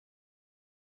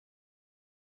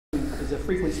is a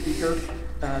frequent speaker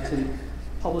to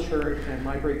publisher and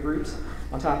library groups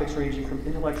on topics ranging from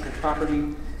intellectual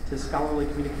property to scholarly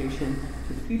communication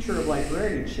to the future of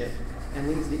librarianship, and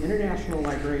leads the international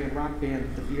librarian rock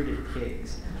band, the Bearded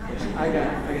Pigs, which I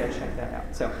gotta check that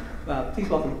out. So please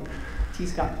welcome T.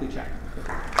 Scott Plutchak.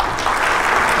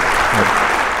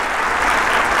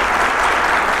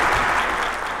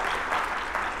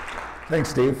 Thanks,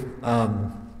 Steve.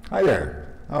 Hi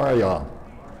there. How are y'all?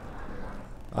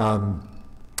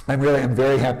 I'm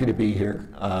very happy to be here.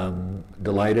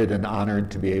 Delighted and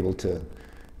honored to be able to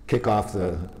kick off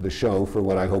the show for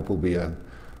what I hope will be a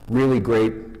really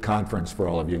great conference for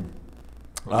all of you.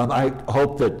 I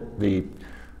hope that the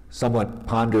somewhat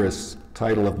ponderous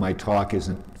title of my talk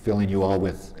isn't filling you all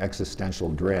with existential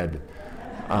dread.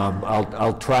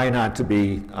 I'll try not to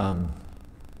be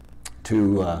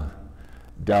too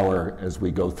dour as we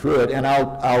go through it, and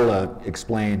I'll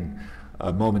explain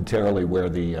momentarily where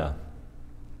the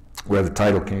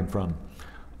title came from.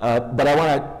 But I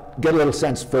want to get a little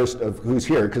sense first of who's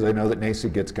here, because I know that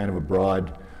NASIG gets kind of a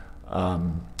broad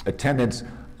attendance.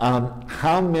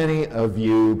 How many of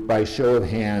you, by show of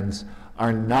hands,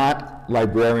 are not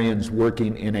librarians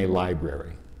working in a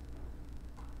library?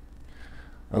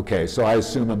 Okay, so I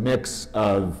assume a mix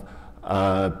of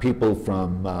people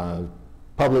from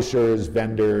publishers,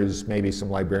 vendors, maybe some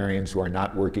librarians who are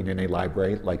not working in a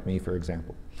library, like me, for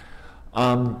example.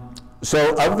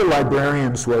 So of the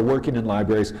librarians who are working in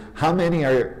libraries, how many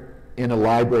are in a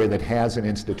library that has an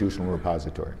institutional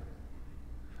repository?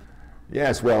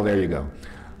 Yes, well, there you go.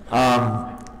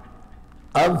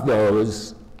 Of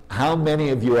those, how many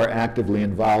of you are actively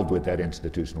involved with that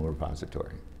institutional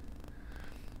repository?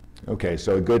 Okay,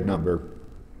 so a good number.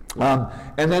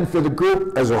 And then for the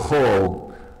group as a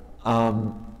whole,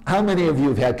 how many of you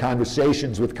have had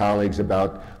conversations with colleagues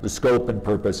about the scope and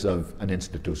purpose of an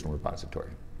institutional repository?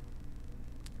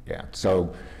 Yeah,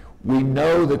 so we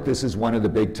know that this is one of the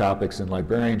big topics in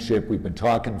librarianship. We've been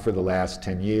talking for the last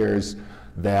 10 years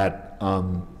that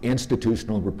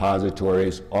institutional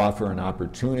repositories offer an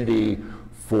opportunity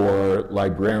for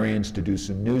librarians to do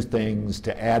some new things,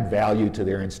 to add value to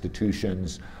their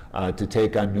institutions, to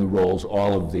take on new roles,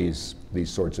 all of these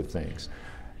sorts of things.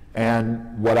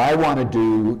 And what I want to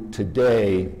do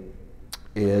today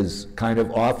is kind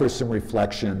of offer some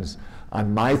reflections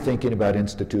on my thinking about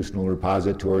institutional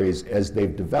repositories as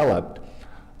they've developed,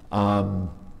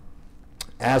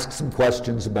 ask some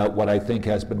questions about what I think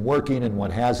has been working and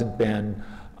what hasn't been,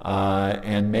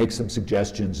 and make some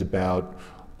suggestions about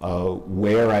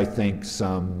where I think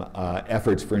some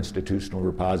efforts for institutional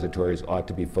repositories ought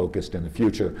to be focused in the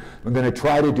future. I'm going to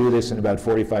try to do this in about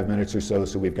 45 minutes or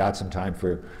so we've got some time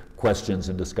for questions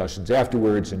and discussions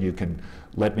afterwards, and you can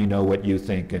let me know what you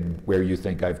think and where you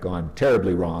think I've gone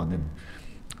terribly wrong,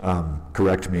 and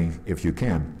correct me if you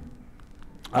can.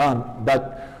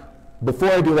 But before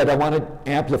I do that, I want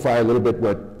to amplify a little bit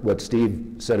what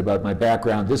Steve said about my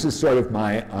background. This is sort of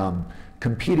my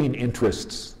competing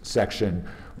interests section,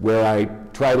 where I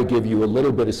try to give you a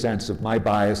little bit of sense of my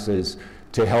biases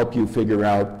to help you figure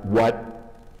out what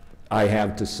I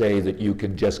have to say that you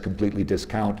can just completely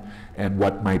discount and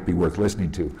what might be worth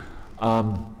listening to.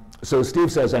 So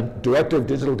Steve says, I'm Director of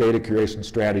Digital Data Curation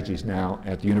Strategies now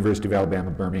at the University of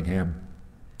Alabama, Birmingham.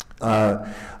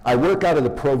 I work out of the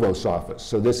Provost's office,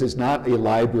 so this is not a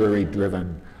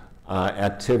library-driven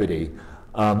activity.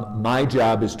 My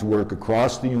job is to work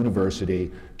across the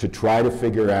university to try to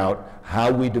figure out how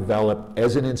we develop,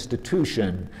 as an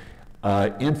institution,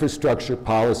 infrastructure,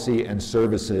 policy, and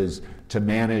services to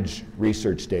manage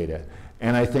research data.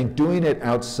 And I think doing it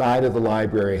outside of the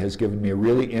library has given me a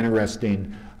really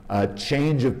interesting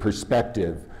change of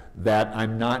perspective that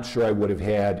I'm not sure I would have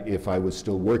had if I was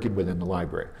still working within the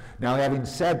library. Now, having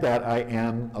said that, I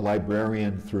am a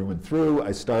librarian through and through.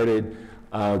 I started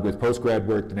with postgrad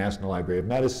work at the National Library of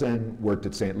Medicine, worked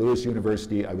at St. Louis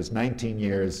University. I was 19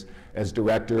 years as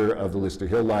director of the Lister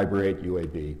Hill Library at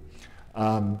UAB.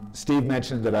 Steve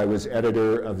mentioned that I was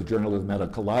editor of the Journal of the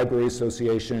Medical Library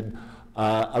Association,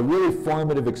 a really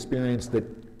formative experience that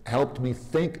helped me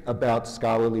think about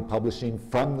scholarly publishing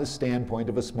from the standpoint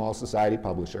of a small society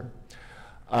publisher.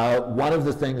 One of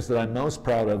the things that I'm most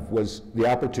proud of was the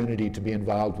opportunity to be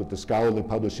involved with the Scholarly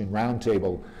Publishing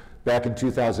Roundtable back in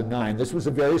 2009. This was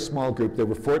a very small group. There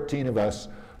were 14 of us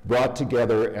brought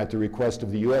together at the request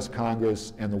of the US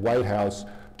Congress and the White House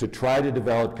to try to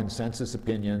develop consensus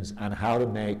opinions on how to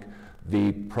make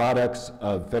the products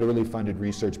of federally funded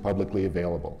research publicly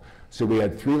available. So we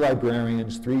had 3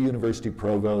 librarians, 3 university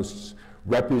provosts,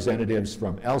 representatives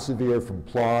from Elsevier, from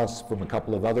PLOS, from a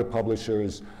couple of other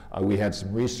publishers. We had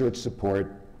some research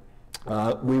support.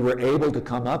 We were able to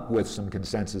come up with some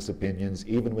consensus opinions,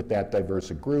 even with that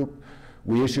diverse a group.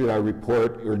 We issued our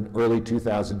report in early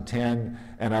 2010,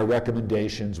 and our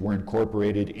recommendations were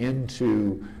incorporated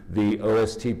into the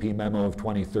OSTP memo of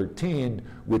 2013,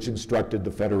 which instructed the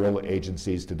federal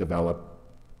agencies to develop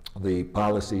the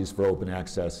policies for open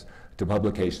access to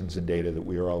publications and data that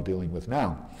we are all dealing with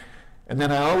now. And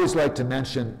then I always like to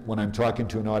mention, when I'm talking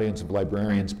to an audience of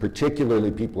librarians, particularly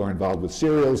people who are involved with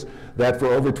serials, that for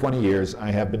over 20 years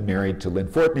I have been married to Lynn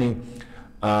Fortney,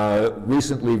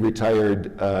 recently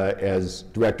retired as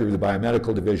director of the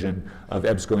biomedical division of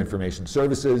EBSCO Information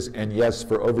Services, and yes,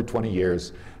 for over 20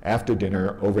 years, after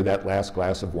dinner, over that last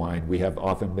glass of wine, we have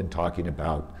often been talking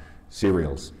about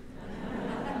serials.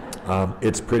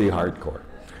 It's pretty hardcore.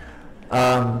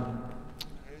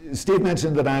 Steve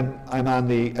mentioned that I'm on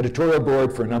the editorial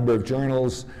board for a number of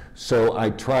journals, so I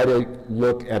try to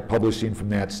look at publishing from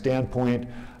that standpoint.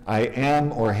 I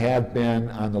am or have been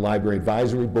on the library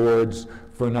advisory boards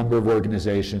for a number of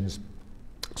organizations.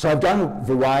 So I've done a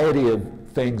variety of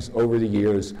things over the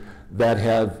years that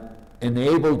have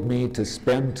enabled me to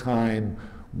spend time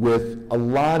with a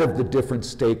lot of the different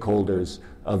stakeholders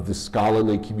of the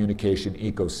scholarly communication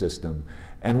ecosystem.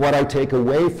 And what I take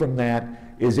away from that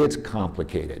is it's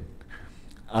complicated.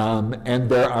 And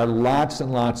there are lots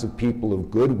and lots of people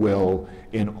of goodwill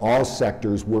in all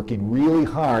sectors working really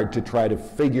hard to try to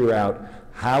figure out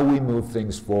how we move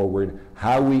things forward,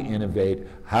 how we innovate,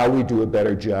 how we do a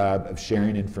better job of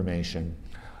sharing information.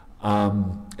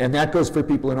 And that goes for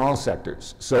people in all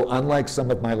sectors. So unlike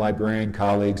some of my librarian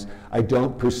colleagues, I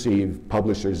don't perceive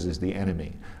publishers as the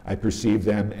enemy. I perceive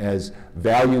them as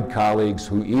valued colleagues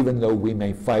who, even though we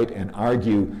may fight and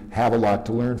argue, have a lot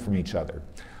to learn from each other.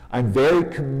 I'm very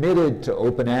committed to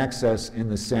open access in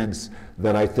the sense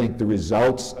that I think the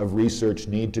results of research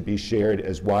need to be shared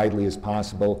as widely as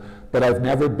possible, but I've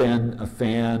never been a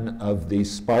fan of the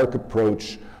spark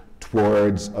approach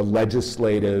towards a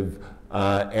legislative,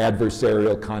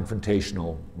 adversarial,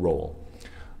 confrontational role.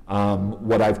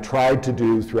 What I've tried to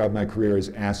do throughout my career is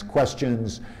ask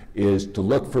questions, is to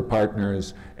look for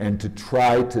partners, and to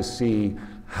try to see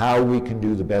how we can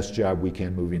do the best job we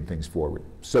can moving things forward.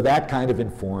 So that kind of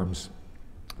informs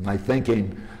my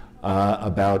thinking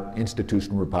about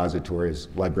institutional repositories,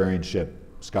 librarianship,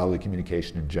 scholarly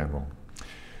communication in general.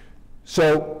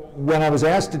 So when I was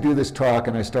asked to do this talk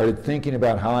and I started thinking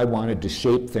about how I wanted to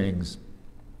shape things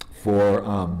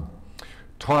for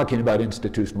talking about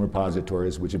institutional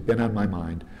repositories, which have been on my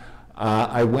mind,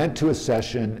 I went to a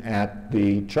session at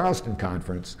the Charleston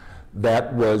conference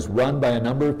that was run by a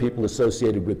number of people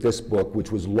associated with this book, which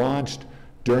was launched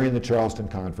during the Charleston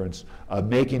conference,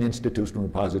 Making Institutional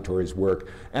Repositories Work.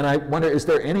 And I wonder, is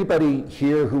there anybody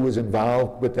here who was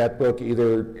involved with that book,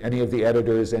 either any of the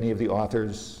editors, any of the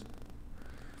authors?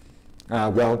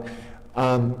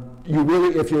 You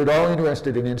really, if you're at all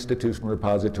interested in institutional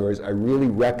repositories, I really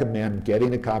recommend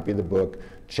getting a copy of the book,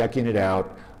 checking it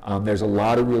out. There's a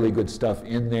lot of really good stuff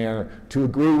in there to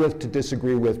agree with, to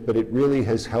disagree with, but it really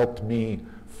has helped me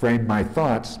frame my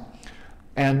thoughts.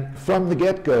 And from the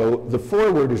get-go, the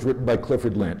foreword is written by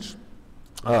Clifford Lynch.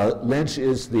 Lynch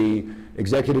is the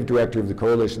executive director of the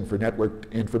Coalition for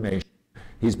Networked Information.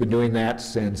 He's been doing that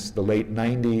since the late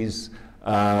 90s.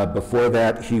 Before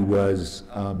that, he was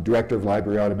director of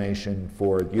library automation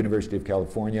for the University of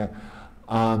California.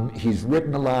 He's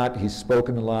written a lot, he's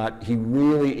spoken a lot. He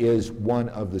really is one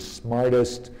of the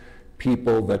smartest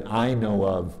people that I know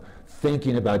of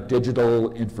thinking about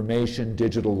digital information,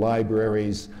 digital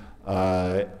libraries,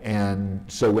 and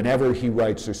so whenever he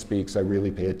writes or speaks, I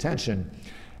really pay attention.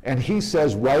 And he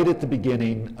says right at the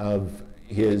beginning of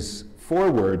his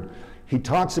foreword, he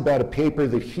talks about a paper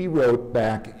that he wrote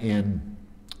back in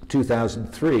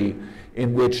 2003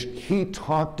 in which he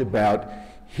talked about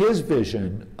his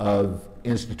vision of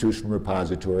institutional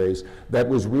repositories that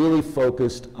was really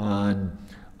focused on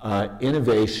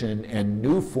innovation and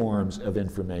new forms of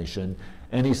information.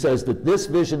 And he says that this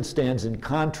vision stands in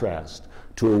contrast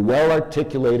to a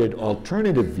well-articulated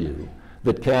alternative view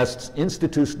that casts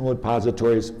institutional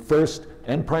repositories first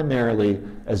and primarily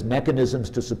as mechanisms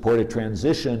to support a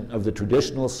transition of the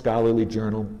traditional scholarly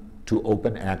journal to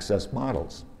open access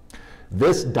models.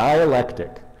 This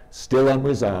dialectic, still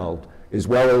unresolved, is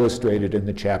well illustrated in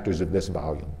the chapters of this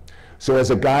volume. So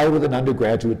as a guy with an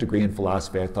undergraduate degree in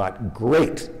philosophy, I thought,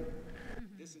 great,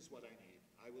 this is what I need.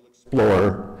 I will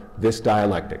explore this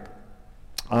dialectic.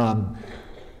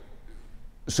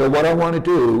 So what I want to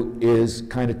do is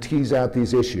kind of tease out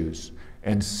these issues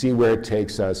and see where it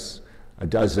takes us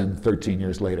 13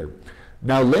 years later.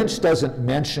 Now, Lynch doesn't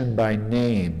mention by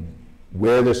name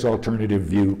where this alternative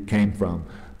view came from,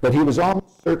 But he was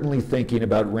almost certainly thinking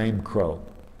about Raym Crowe.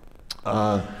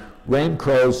 Raym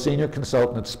Crowe, senior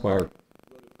consultant at Spark,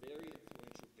 wrote a very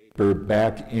influential paper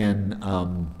back in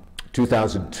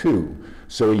 2002,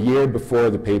 so a year before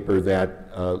the paper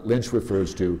that Lynch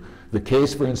refers to, The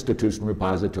Case for Institutional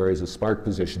Repositories, a Spark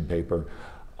position paper,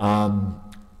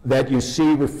 that you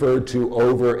see referred to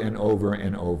over and over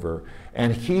and over.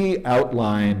 And he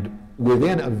outlined,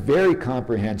 within a very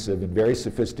comprehensive and very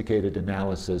sophisticated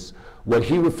analysis, what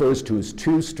he refers to as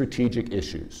two strategic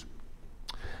issues.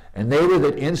 And they were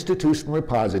that institutional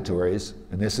repositories,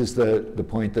 and this is the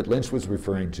point that Lynch was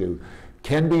referring to,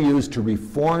 can be used to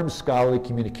reform scholarly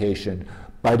communication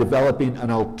by developing an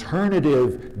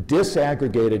alternative,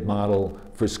 disaggregated model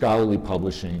for scholarly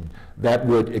publishing that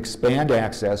would expand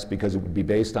access because it would be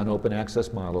based on open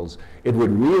access models. It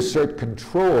would reassert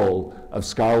control of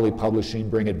scholarly publishing,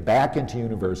 bring it back into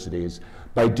universities.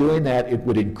 By doing that, it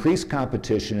would increase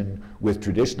competition with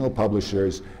traditional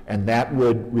publishers, and that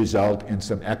would result in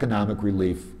some economic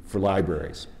relief for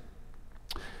libraries.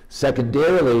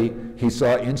 Secondarily, he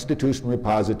saw institutional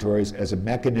repositories as a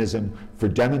mechanism for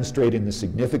demonstrating the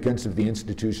significance of the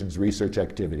institution's research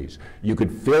activities. You could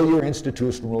fill your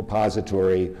institutional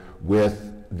repository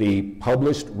with the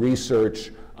published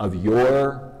research of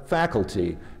your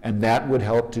faculty, and that would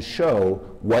help to show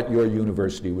what your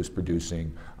university was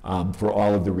producing, for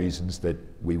all of the reasons that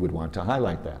we would want to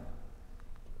highlight that.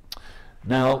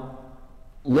 Now,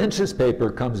 Lynch's paper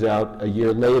comes out a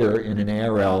year later in an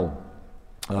ARL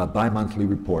bi-monthly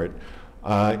report,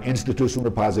 Institutional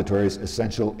Repositories,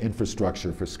 Essential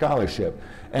Infrastructure for Scholarship.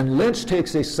 And Lynch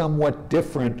takes a somewhat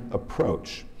different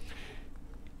approach.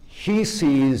 He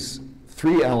sees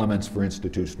three elements for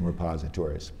institutional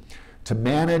repositories: to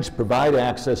manage, provide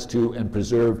access to, and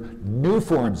preserve new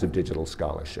forms of digital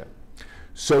scholarship.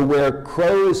 So where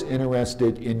Crowe is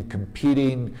interested in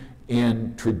competing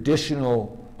in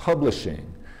traditional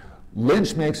publishing,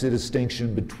 Lynch makes a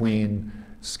distinction between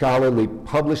scholarly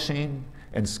publishing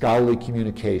and scholarly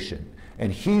communication.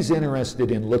 And he's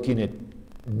interested in looking at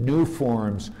new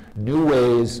forms, new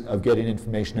ways of getting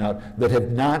information out that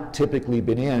have not typically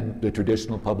been in the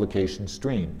traditional publication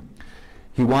stream.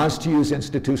 He wants to use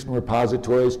institutional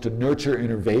repositories to nurture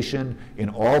innovation in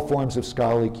all forms of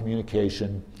scholarly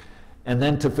communication, and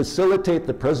then to facilitate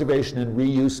the preservation and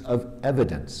reuse of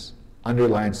evidence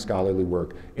underlying scholarly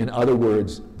work. In other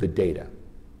words, the data.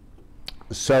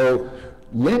 So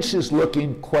Lynch is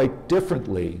looking quite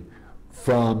differently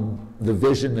from the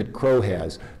vision that Crowe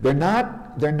has. They're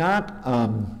not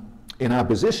in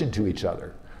opposition to each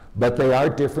other, but they are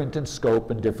different in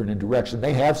scope and different in direction.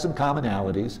 They have some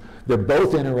commonalities. They're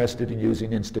both interested in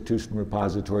using institutional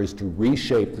repositories to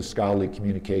reshape the scholarly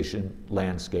communication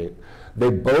landscape. They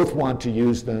both want to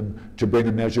use them to bring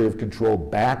a measure of control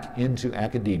back into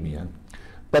academia.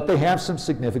 But they have some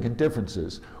significant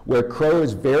differences, where Crowe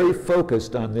is very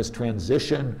focused on this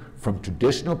transition from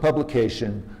traditional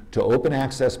publication to open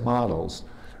access models.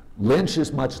 Lynch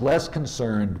is much less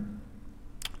concerned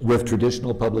with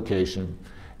traditional publication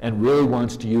and really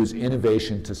wants to use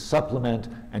innovation to supplement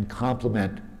and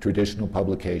complement traditional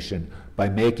publication by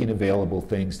making available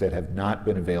things that have not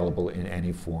been available in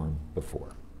any form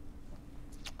before.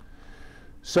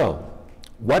 So,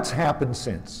 what's happened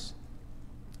since,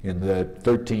 in the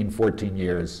 13, 14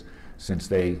 years since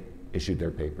they issued their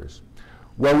papers?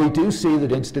 Well, we do see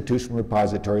that institutional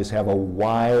repositories have a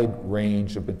wide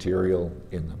range of material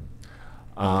in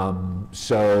them.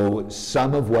 So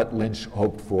some of what Lynch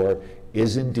hoped for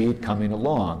is indeed coming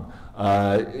along.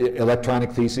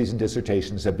 Electronic theses and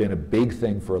dissertations have been a big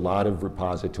thing for a lot of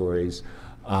repositories.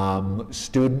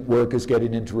 Student work is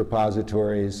getting into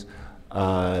repositories.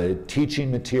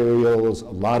 Teaching materials, a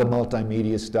lot of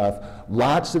multimedia stuff,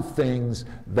 lots of things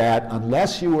that,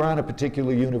 unless you were on a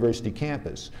particular university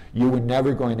campus, you were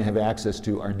never going to have access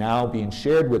to, are now being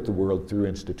shared with the world through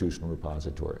institutional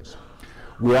repositories.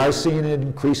 We are seeing an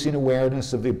increasing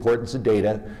awareness of the importance of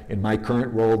data. In my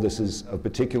current role, this is of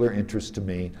particular interest to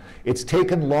me. It's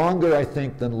taken longer, I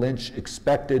think, than Lynch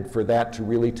expected for that to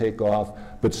really take off,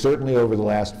 but certainly over the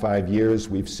last 5 years,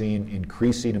 we've seen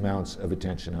increasing amounts of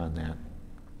attention on that.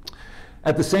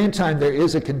 At the same time, there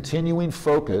is a continuing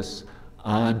focus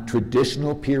on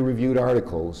traditional peer-reviewed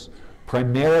articles,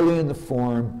 primarily in the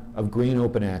form of green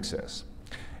open access.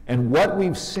 And what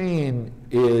we've seen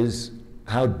is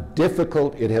how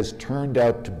difficult it has turned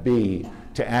out to be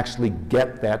to actually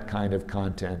get that kind of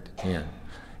content in.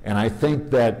 And I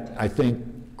think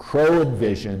Crowe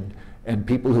envisioned and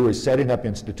people who were setting up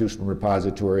institutional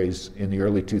repositories in the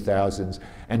early 2000s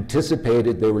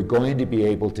anticipated they were going to be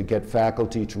able to get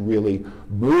faculty to really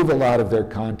move a lot of their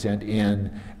content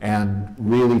in and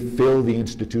really fill the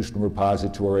institutional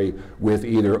repository with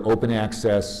either open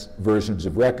access versions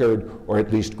of record or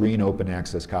at least green open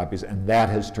access copies, and that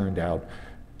has turned out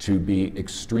to be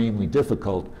extremely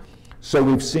difficult. So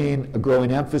we've seen a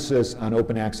growing emphasis on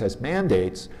open access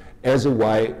mandates as a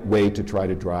way to try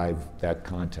to drive that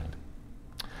content.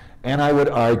 And I would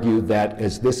argue that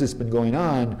as this has been going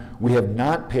on, we have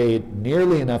not paid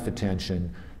nearly enough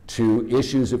attention to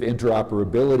issues of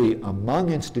interoperability among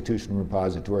institutional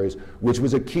repositories, which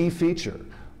was a key feature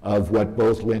of what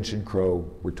both Lynch and Crow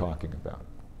were talking about.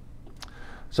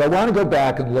 So I want to go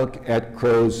back and look at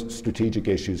Crow's strategic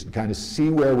issues and kind of see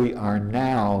where we are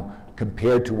now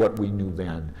compared to what we knew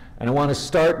then. And I want to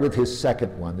start with his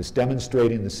second one, this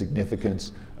demonstrating the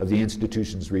significance of the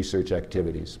institution's research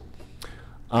activities.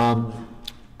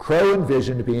 Crow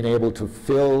envisioned being able to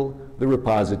fill the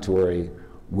repository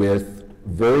with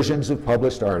versions of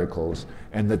published articles,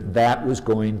 and that was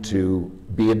going to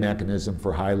be a mechanism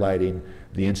for highlighting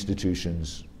the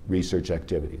institution's research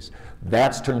activities.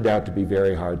 That's turned out to be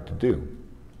very hard to do.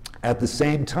 At the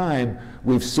same time,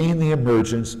 we've seen the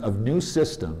emergence of new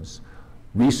systems,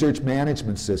 research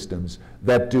management systems,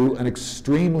 that do an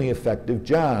extremely effective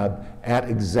job at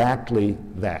exactly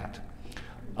that.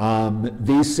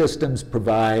 These systems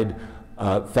provide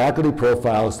faculty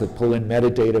profiles that pull in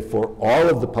metadata for all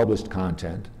of the published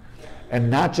content, and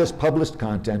not just published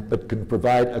content, but can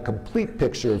provide a complete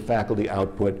picture of faculty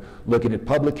output, looking at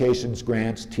publications,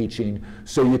 grants, teaching,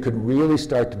 so you can really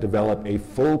start to develop a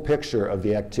full picture of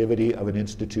the activity of an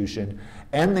institution.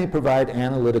 And they provide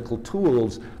analytical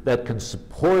tools that can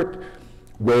support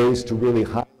ways to really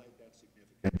highlight that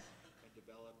significance and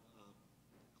develop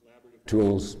collaborative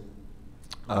tools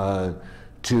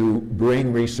to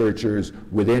bring researchers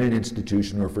within an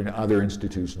institution or for other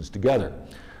institutions together.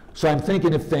 So I'm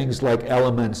thinking of things like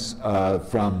elements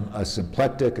from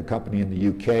Symplectic, a company in the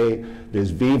UK. There's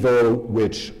Vivo,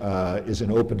 which is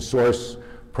an open source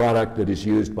product that is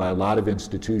used by a lot of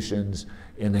institutions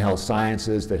in the health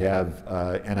sciences that have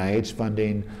NIH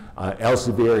funding.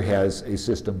 Elsevier has a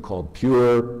system called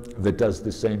Pure that does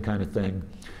the same kind of thing.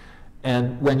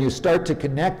 And when you start to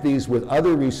connect these with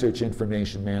other research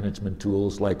information management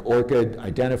tools like ORCID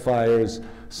identifiers,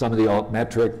 some of the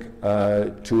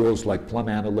altmetric tools like Plum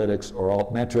Analytics or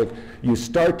Altmetric, you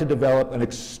start to develop an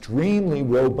extremely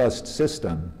robust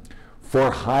system for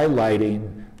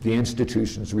highlighting the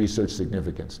institution's research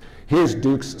significance. Here's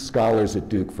Duke's Scholars at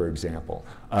Duke, for example.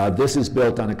 This is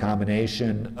built on a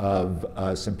combination of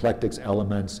Symplectic's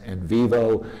elements and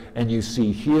Vivo, and you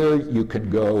see here you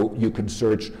can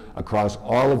search across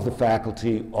all of the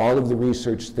faculty, all of the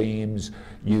research themes.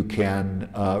 You can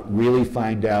really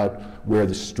find out where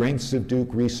the strengths of Duke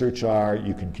research are.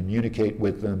 You can communicate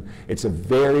with them. It's a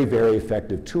very, very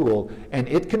effective tool, and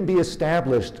it can be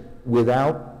established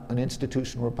without an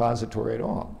institutional repository at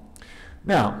all.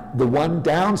 Now, the one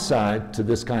downside to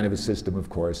this kind of a system, of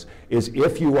course, is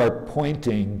if you are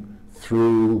pointing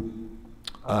through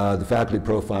the faculty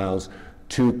profiles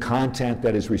to content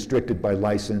that is restricted by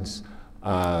license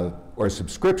or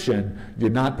subscription, you're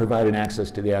not providing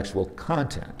access to the actual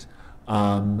content.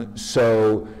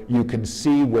 So you can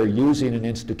see where using an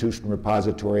institutional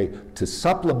repository to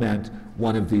supplement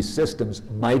one of these systems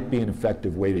might be an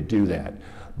effective way to do that.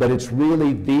 But it's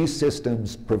really, these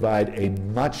systems provide a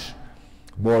much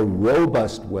more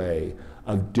robust way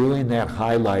of doing that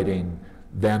highlighting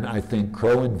than I think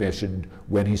Crow envisioned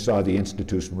when he saw the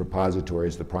institutional repository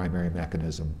as the primary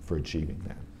mechanism for achieving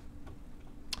that.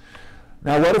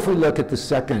 Now, what if we look at the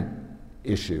second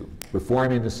issue,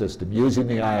 reforming the system, using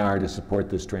the IR to support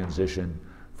this transition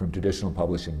from traditional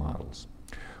publishing models?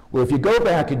 Well, if you go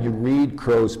back and you read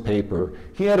Crow's paper,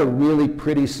 he had a really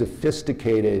pretty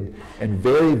sophisticated and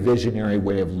very visionary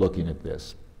way of looking at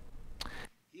this.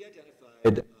 He identified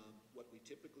what we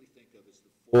typically think of as the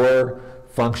four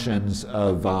functions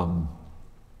of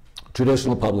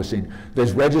traditional publishing.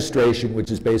 There's registration,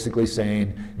 which is basically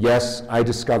saying, yes, I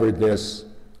discovered this.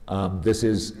 This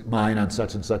is mine on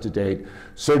such and such a date.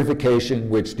 Certification,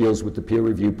 which deals with the peer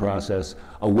review process.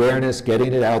 Awareness,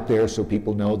 getting it out there so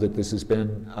people know that this has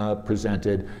been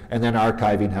presented. And then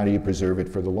archiving, how do you preserve it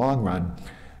for the long run?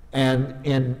 And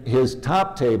in his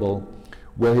top table,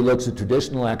 where he looks at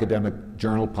traditional academic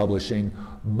journal publishing,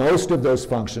 most of those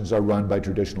functions are run by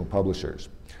traditional publishers.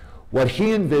 What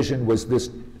he envisioned was this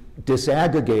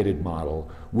disaggregated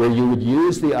model where you would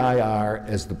use the IR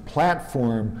as the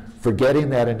platform for getting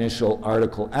that initial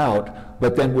article out,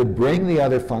 but then would bring the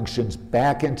other functions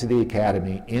back into the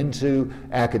academy, into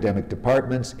academic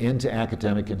departments, into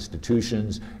academic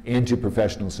institutions, into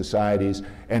professional societies,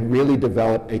 and really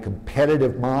develop a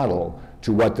competitive model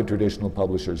to what the traditional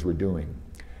publishers were doing.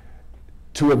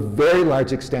 To a very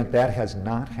large extent, that has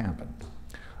not happened.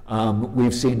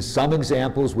 We've seen some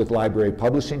examples with library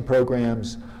publishing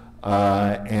programs,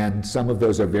 and some of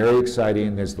those are very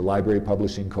exciting. There's the Library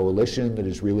Publishing Coalition that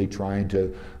is really trying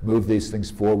to move these things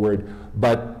forward.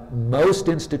 But most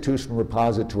institutional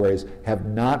repositories have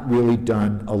not really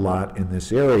done a lot in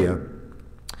this area.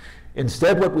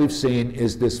 Instead, what we've seen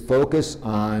is this focus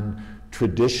on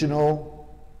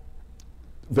traditional,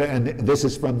 and this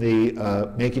is from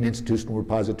the Making Institutional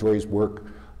Repositories Work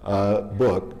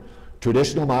book,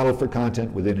 traditional model for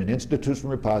content within an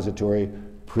institutional repository,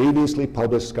 previously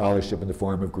published scholarship in the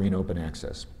form of green open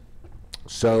access.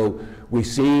 So we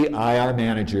see IR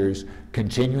managers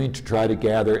continuing to try to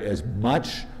gather as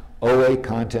much OA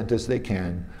content as they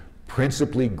can,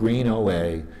 principally green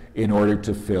OA, in order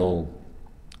to fill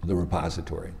the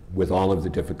repository with all of the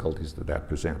difficulties that that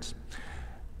presents.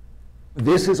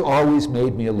 This has always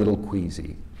made me a little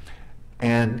queasy,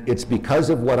 and it's because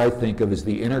of what I think of as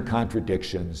the inner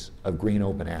contradictions of green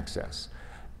open access.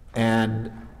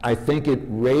 And I think it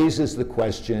raises the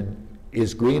question,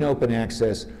 is green open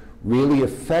access really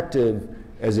effective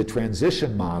as a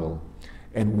transition model,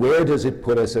 and where does it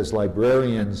put us as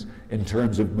librarians in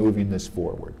terms of moving this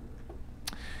forward?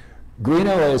 Green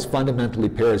OA is fundamentally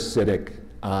parasitic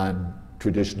on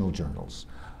traditional journals.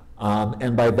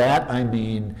 And by that I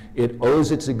mean it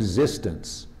owes its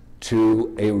existence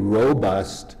to a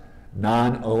robust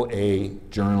non-OA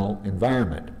journal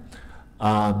environment.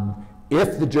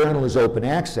 If the journal is open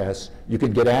access, you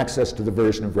can get access to the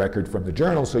version of record from the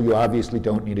journal, so you obviously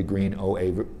don't need a green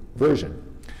OA version.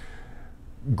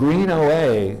 Green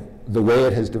OA, the way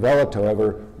it has developed,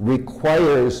 however,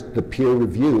 requires the peer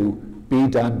review be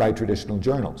done by traditional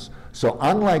journals. So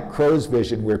unlike Crow's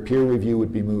vision, where peer review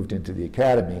would be moved into the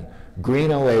academy,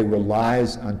 green OA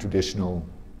relies on traditional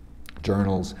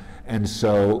journals, and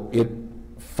so it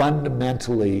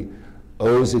fundamentally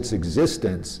owes its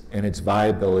existence and its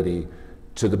viability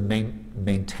to the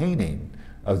maintaining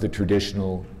of the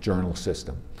traditional journal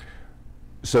system.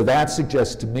 So that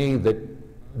suggests to me that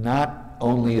not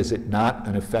only is it not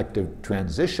an effective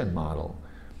transition model,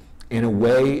 in a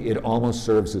way it almost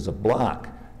serves as a block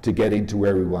to getting to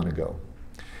where we want to go.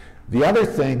 The other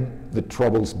thing that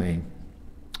troubles me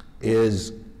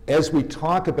is, as we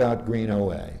talk about green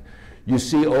OA, you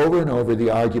see over and over the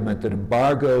argument that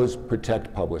embargoes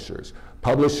protect publishers.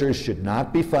 Publishers should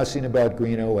not be fussing about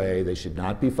green OA. They should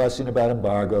not be fussing about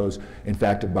embargoes. In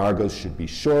fact, embargoes should be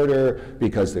shorter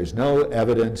because there's no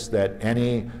evidence that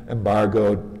any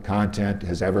embargoed content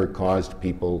has ever caused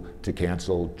people to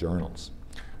cancel journals.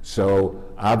 So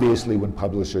obviously when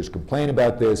publishers complain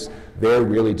about this, they're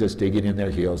really just digging in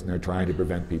their heels and they're trying to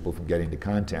prevent people from getting to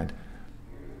content.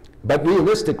 But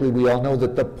realistically, we all know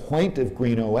that the point of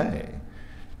green OA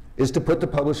is to put the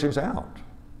publishers out.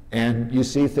 And you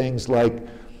see things like,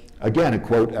 again, a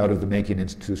quote out of the Making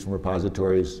Institutional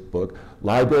Repositories book,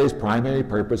 libraries' primary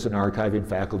purpose in archiving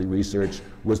faculty research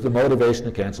was the motivation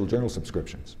to cancel journal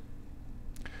subscriptions.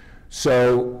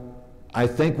 So I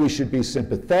think we should be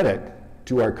sympathetic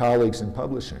to our colleagues in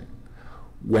publishing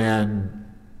when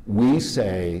we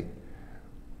say,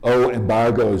 oh,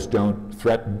 embargoes don't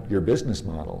threaten your business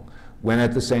model, when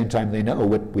at the same time they know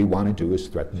what we want to do is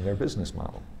threaten their business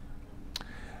model.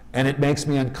 And it makes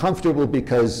me uncomfortable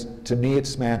because to me it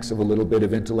smacks of a little bit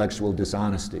of intellectual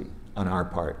dishonesty on our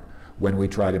part when we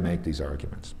try to make these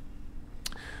arguments.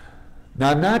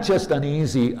 Now, I'm not just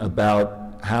uneasy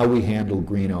about how we handle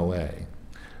green OA,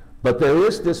 but there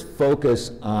is this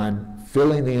focus on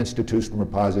filling the institutional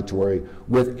repository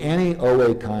with any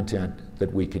OA content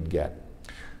that we can get.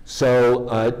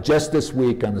 So just this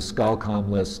week on the ScholComm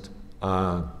list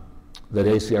that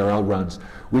ACRL runs,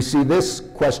 we see this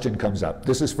question comes up.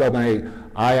 This is from a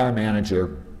IR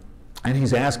manager, and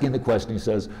he's asking the question. He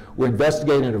says, we're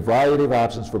investigating a variety of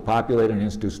options for populating an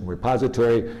institutional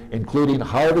repository, including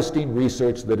harvesting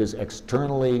research that is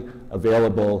externally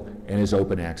available and is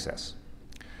open access.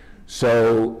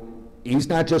 So he's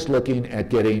not just looking at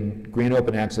getting green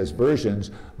open access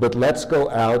versions, but let's go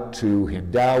out to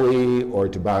Hindawi or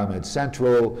to Biomed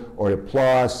Central or to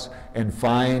PLOS and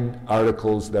find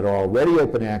articles that are already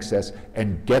open access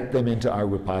and get them into our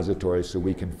repository so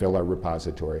we can fill our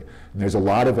repository. And there's a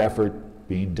lot of effort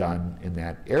being done in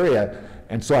that area.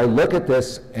 And so I look at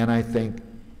this and I think,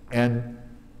 and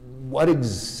what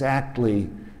exactly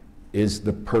is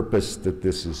the purpose that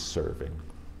this is serving?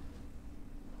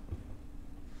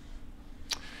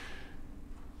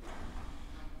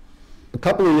 A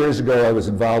couple of years ago, I was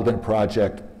involved in a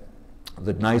project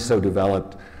that NISO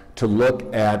developed to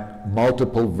look at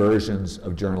multiple versions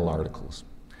of journal articles.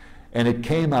 And it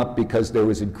came up because there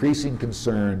was increasing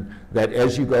concern that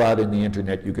as you go out in the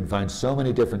internet, you can find so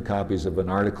many different copies of an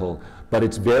article, but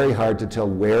it's very hard to tell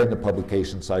where in the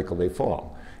publication cycle they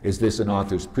fall. Is this an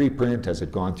author's preprint? Has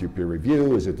it gone through peer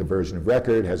review? Is it the version of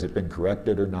record? Has it been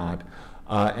corrected or not?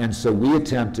 And so we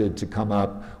attempted to come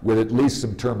up with at least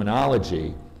some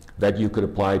terminology that you could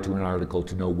apply to an article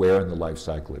to know where in the life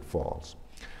cycle it falls.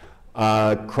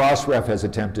 Crossref has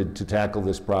attempted to tackle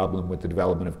this problem with the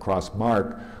development of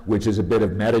Crossmark, which is a bit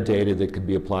of metadata that can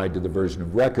be applied to the version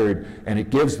of record, and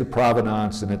it gives the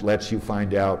provenance and it lets you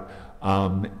find out,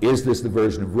 is this the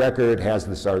version of record? Has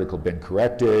this article been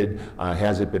corrected?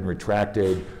 Has it been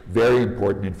retracted? Very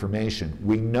important information.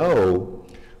 We know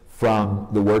from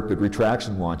the work that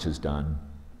Retraction Watch has done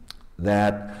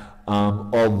that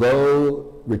although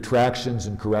retractions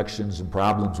and corrections and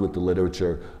problems with the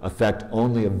literature affect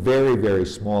only a very, very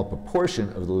small proportion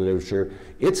of the literature,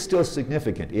 it's still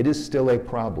significant. It is still a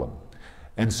problem.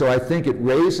 And so I think it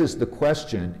raises the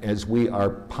question, as we are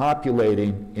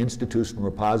populating institutional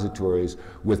repositories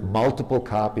with multiple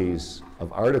copies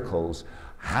of articles,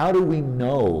 how do we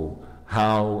know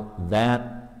how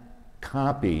that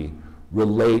copy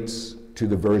relates to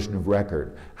the version of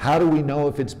record? How do we know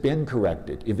if it's been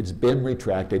corrected, if it's been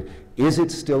retracted? Is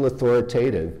it still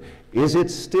authoritative? Is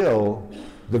it still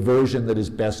the version that is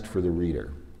best for the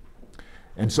reader?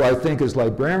 And so I think as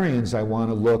librarians, I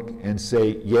want to look and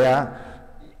say, yeah,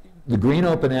 the green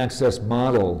open access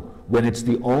model, when it's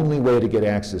the only way to get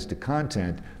access to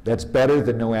content, that's better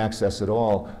than no access at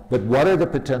all. But what are the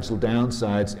potential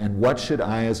downsides, and what should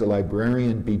I as a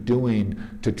librarian be doing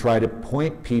to try to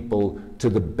point people to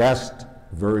the best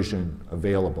version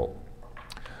available?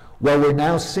 Well, we're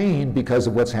now seeing, because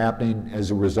of what's happening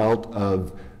as a result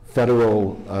of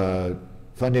federal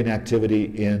funding activity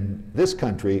in this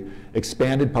country,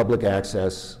 expanded public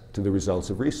access to the results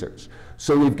of research.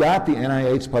 So we've got the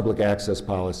NIH public access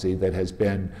policy that has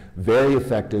been very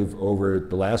effective over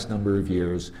the last number of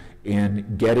years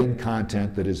in getting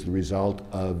content that is the result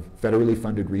of federally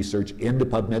funded research into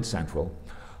PubMed Central.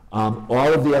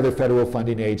 All of the other federal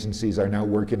funding agencies are now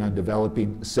working on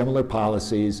developing similar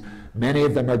policies. Many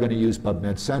of them are going to use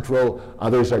PubMed Central,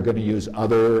 others are going to use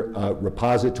other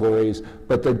repositories,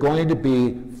 but they're going to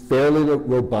be fairly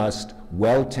robust,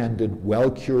 well-tended,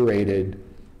 well-curated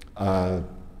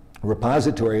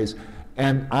repositories.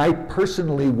 And I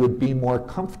personally would be more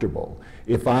comfortable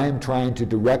if I'm trying to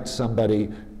direct somebody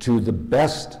to the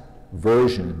best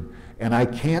version and I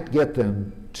can't get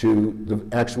them to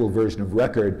the actual version of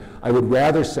record. I would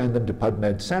rather send them to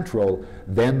PubMed Central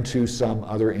than to some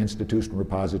other institutional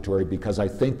repository, because I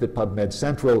think that PubMed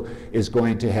Central is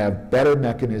going to have better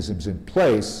mechanisms in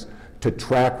place to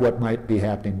track what might be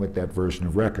happening with that version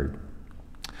of record.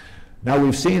 Now,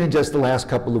 we've seen in just the last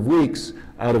couple of weeks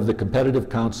out of the Competitive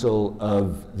Council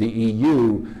of the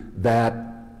EU that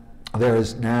there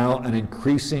is now an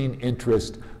increasing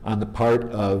interest on the part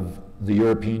of the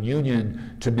European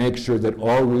Union to make sure that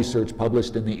all research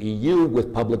published in the EU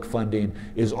with public funding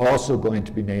is also going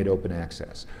to be made open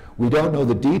access. We don't know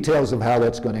the details of how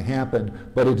that's going to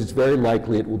happen, but it is very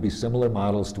likely it will be similar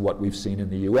models to what we've seen in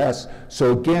the US.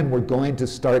 So again, we're going to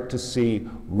start to see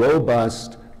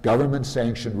robust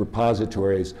government-sanctioned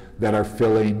repositories that are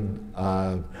filling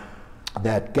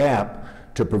that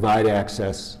gap to provide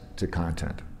access to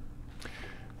content.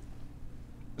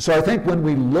 So I think when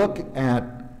we look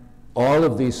at all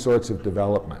of these sorts of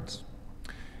developments,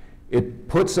 it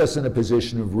puts us in a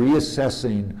position of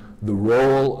reassessing the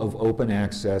role of open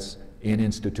access in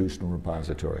institutional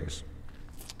repositories.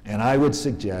 And I would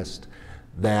suggest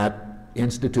that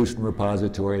institutional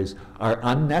repositories are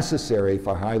unnecessary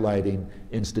for highlighting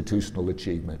institutional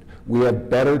achievement. We have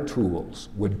better tools.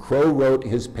 When Crow wrote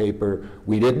his paper,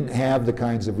 we didn't have the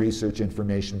kinds of research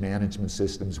information management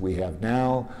systems we have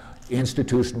now.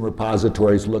 Institutional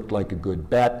repositories looked like a good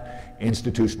bet.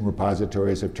 Institutional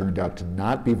repositories have turned out to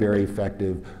not be very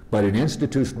effective, but an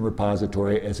institutional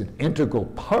repository as an integral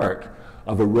part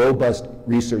of a robust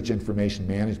research information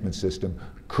management system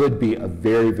could be a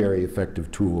very, very effective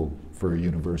tool for a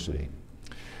university.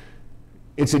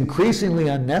 It's increasingly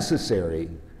unnecessary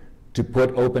to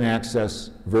put open access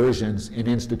versions in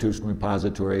institutional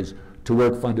repositories to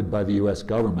work funded by the US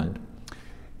government.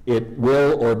 It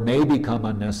will or may become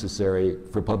unnecessary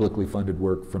for publicly funded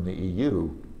work from the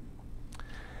EU.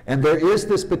 And there is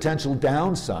this potential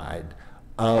downside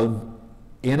of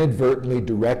inadvertently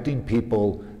directing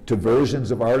people to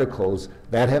versions of articles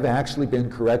that have actually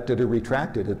been corrected or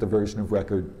retracted at the version of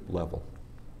record level.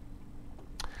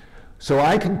 So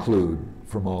I conclude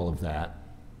from all of that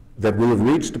we have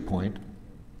reached a point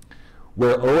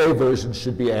where OA versions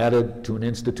should be added to an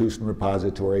institution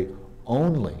repository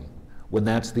only when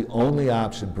that's the only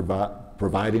option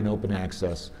providing open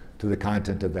access to the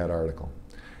content of that article.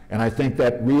 And I think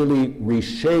that really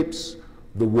reshapes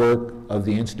the work of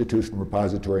the institution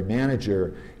repository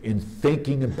manager in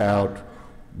thinking about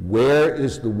where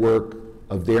is the work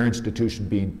of their institution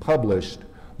being published,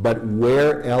 but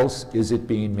where else is it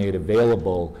being made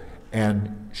available,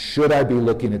 and should I be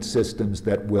looking at systems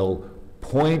that will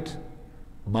point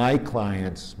my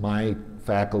clients, my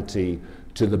faculty,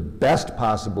 to the best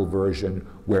possible version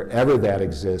wherever that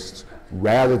exists,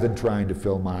 rather than trying to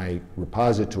fill my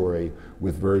repository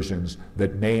with versions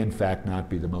that may in fact not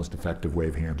be the most effective way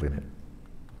of handling it.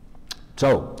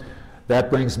 So that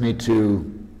brings me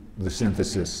to the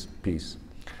synthesis piece.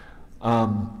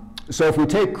 So if we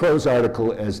take Crow's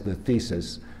article as the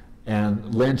thesis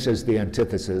and Lynch as the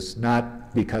antithesis,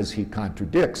 not because he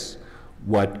contradicts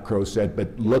what Crow said,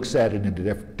 but looks at it in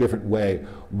a different way,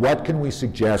 what can we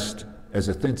suggest as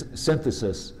a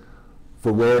synthesis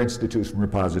for where institution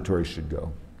repositories should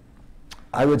go?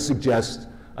 I would suggest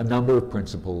a number of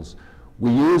principles.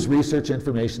 We use research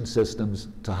information systems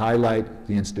to highlight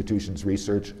the institution's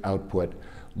research output,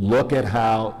 look at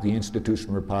how the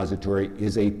institution repository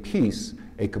is a piece,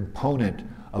 a component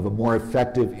of a more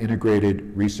effective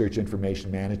integrated research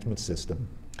information management system.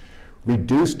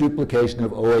 Reduce duplication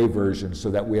of OA versions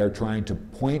so that we are trying to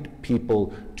point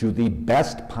people to the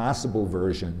best possible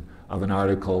version of an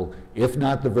article, if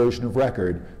not the version of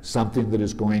record, something that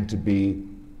is going to be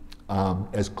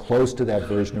as close to that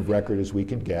version of record as we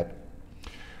can get,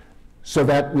 so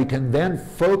that we can then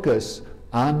focus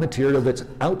on material that's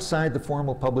outside the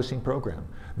formal publishing program.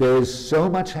 There is so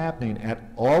much happening at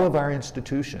all of our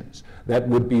institutions that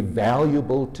would be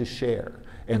valuable to share.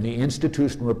 And the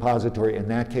institution repository in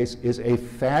that case is a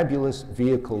fabulous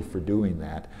vehicle for doing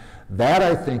that. That,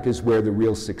 I think, is where the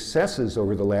real successes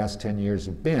over the last 10 years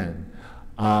have been.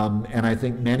 And I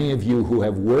think many of you who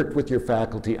have worked with your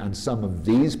faculty on some of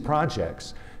these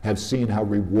projects have seen how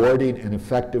rewarding and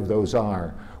effective those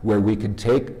are, where we can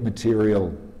take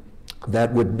material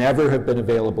that would never have been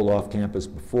available off campus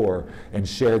before and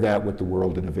share that with the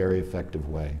world in a very effective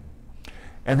way.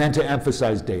 And then to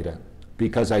emphasize data,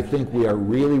 because I think we are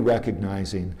really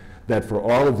recognizing that for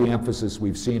all of the emphasis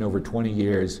we've seen over 20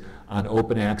 years on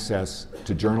open access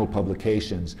to journal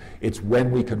publications, it's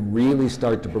when we can really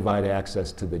start to provide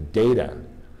access to the data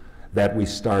that we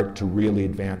start to really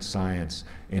advance science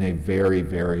in a very,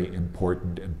 very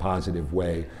important and positive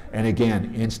way. And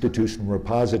again, institutional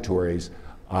repositories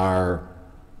are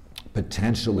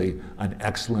potentially an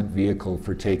excellent vehicle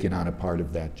for taking on a part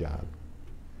of that job.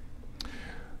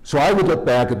 So I would look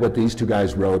back at what these two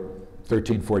guys wrote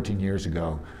 13, 14 years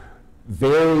ago.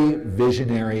 Very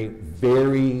visionary,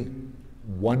 very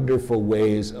wonderful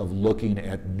ways of looking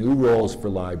at new roles for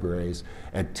libraries,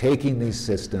 at taking these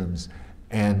systems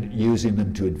and using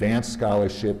them to advance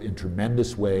scholarship in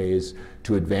tremendous ways,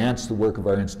 to advance the work of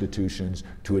our institutions,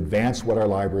 to advance what our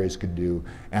libraries can do.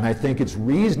 And I think it's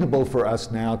reasonable for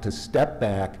us now to step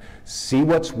back, see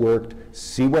what's worked,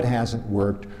 see what hasn't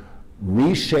worked,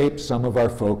 reshape some of our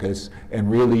focus, and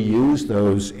really use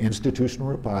those institutional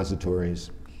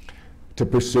repositories to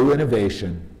pursue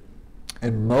innovation,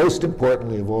 and most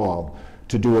importantly of all,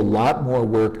 to do a lot more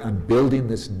work on building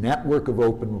this network of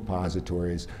open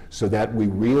repositories so that we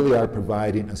really are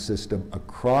providing a system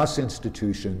across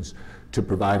institutions to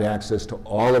provide access to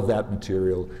all of that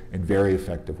material in very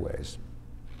effective ways.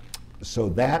 So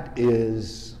that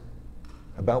is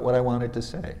about what I wanted to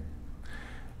say.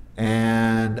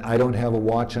 And I don't have a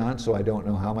watch on, so I don't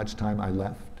know how much time I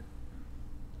left.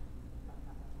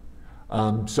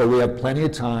 So we have plenty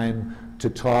of time to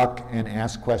talk and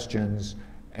ask questions,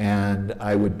 and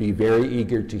I would be very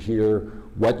eager to hear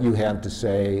what you have to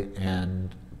say,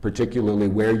 and particularly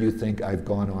where you think I've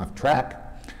gone off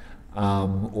track,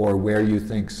 or where you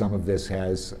think some of this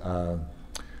has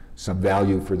some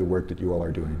value for the work that you all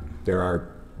are doing. There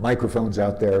are microphones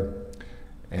out there,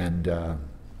 and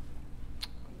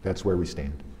that's where we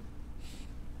stand.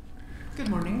 Good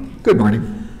morning. Good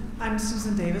morning. I'm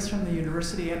Susan Davis from the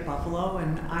University at Buffalo,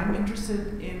 and I'm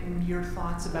interested in your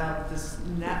thoughts about this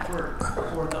network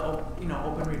for the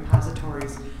open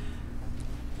repositories.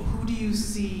 Who do you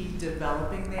see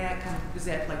developing that? Is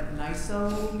that like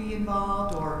NISO be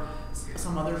involved, or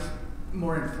some other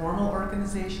more informal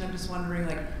organization? I'm just wondering,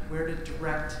 like, where to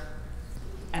direct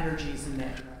energies in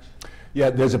that direction. Yeah,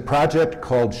 there's a project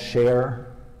called SHARE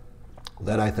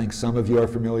that I think some of you are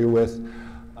familiar with.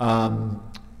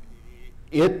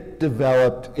 It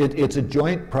developed, it's a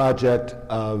joint project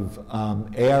of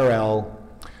ARL,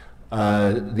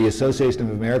 the Association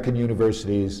of American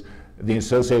Universities, the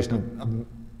Association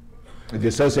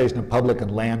of Public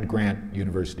and Land Grant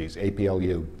Universities,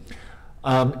 APLU.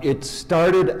 It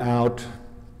started out,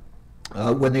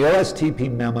 when the OSTP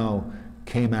memo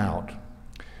came out,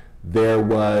 there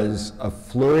was a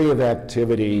flurry of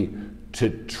activity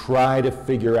to try to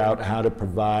figure out how to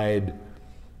provide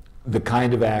the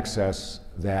kind of access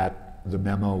that the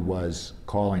memo was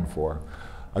calling for.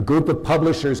 A group of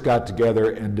publishers got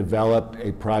together and developed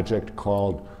a project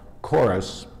called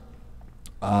Chorus,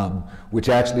 which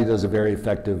actually does a very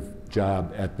effective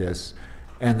job at this.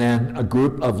 And then a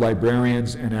group of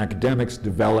librarians and academics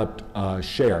developed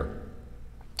SHARE.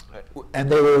 And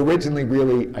they were originally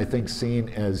really, I think, seen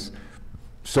as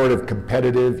sort of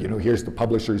competitive. You know, here's the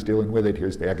publishers dealing with it,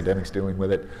 here's the academics dealing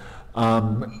with it.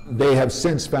 They have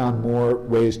since found more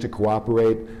ways to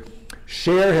cooperate.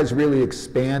 SHARE has really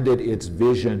expanded its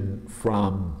vision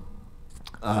from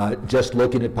just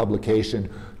looking at publication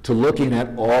to looking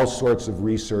at all sorts of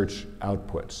research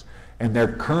outputs. And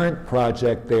their current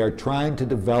project, they are trying to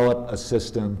develop a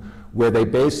system where they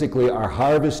basically are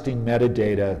harvesting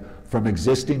metadata from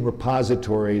existing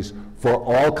repositories for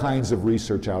all kinds of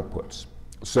research outputs.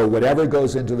 So whatever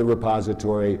goes into the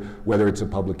repository, whether it's a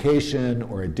publication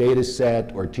or a data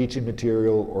set or teaching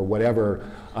material or whatever,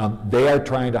 they are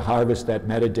trying to harvest that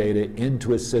metadata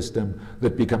into a system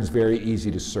that becomes very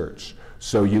easy to search.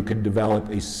 So you can develop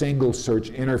a single search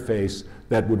interface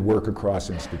that would work across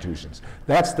institutions.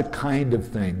 That's the kind of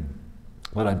thing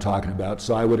that I'm talking about.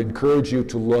 So I would encourage you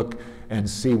to look and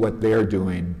see what they're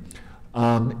doing.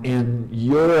 In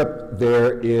Europe,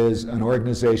 there is an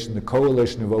organization, the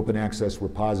Coalition of Open Access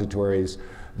Repositories,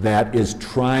 that is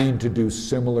trying to do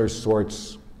similar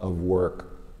sorts of work.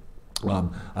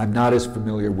 I'm not as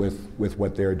familiar with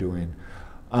what they're doing.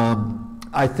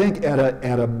 I think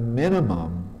at a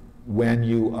minimum, when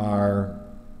you are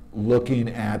looking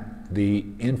at the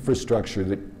infrastructure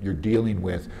that you're dealing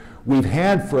with, we've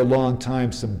had for a long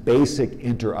time some basic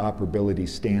interoperability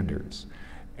standards.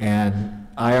 And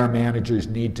IR managers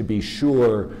need to be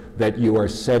sure that you are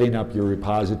setting up your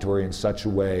repository in such a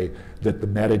way that the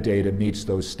metadata meets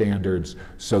those standards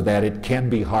so that it can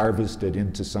be harvested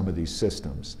into some of these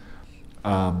systems.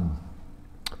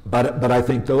 But I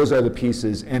think those are the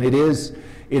pieces, and it is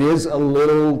a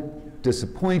little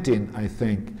disappointing, I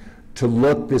think, to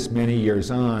look this many years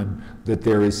on that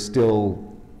there is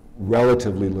still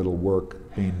relatively little work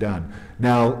being done.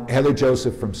 Now, Heather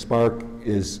Joseph from Spark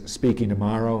is speaking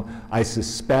tomorrow. I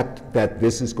suspect that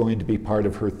this is going to be part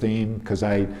of her theme, because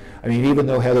I mean, even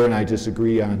though Heather and I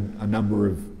disagree on a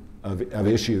number of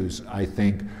issues, I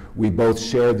think we both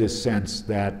share this sense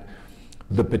that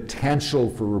the potential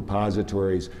for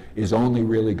repositories is only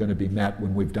really going to be met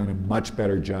when we've done a much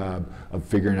better job of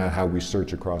figuring out how we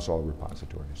search across all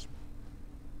repositories.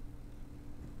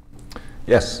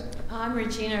 Yes? I'm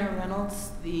Regina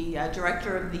Reynolds, the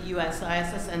director of the U.S.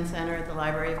 ISSN Center at the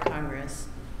Library of Congress.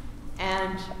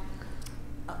 And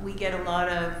we get a lot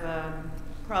of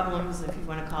problems, if you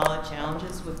want to call it,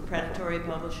 challenges with predatory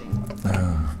publishing.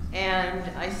 And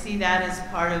I see that as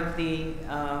part of the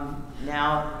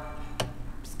now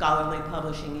scholarly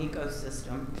publishing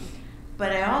ecosystem.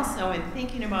 But I also, in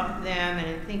thinking about them and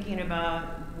in thinking about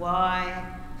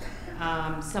why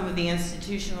some of the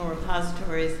institutional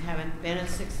repositories haven't been as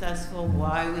successful,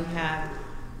 why we have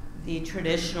the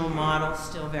traditional model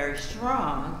still very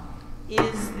strong,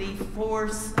 is the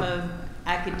force of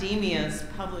academia's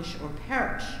publish or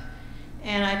perish.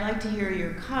 And I'd like to hear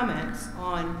your comments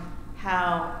on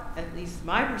how, at least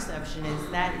my perception is,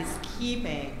 that is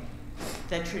keeping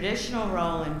the traditional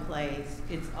role in place.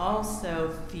 It's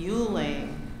also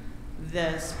fueling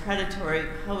this predatory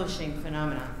publishing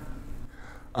phenomenon.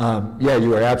 Yeah,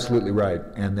 you are absolutely right,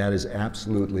 and that is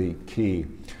absolutely key.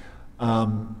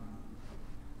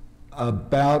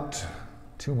 About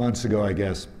 2 months ago, I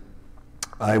guess,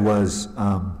 I was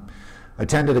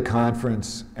attended a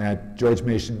conference at George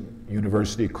Mason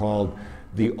University called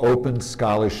the Open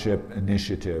Scholarship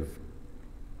Initiative,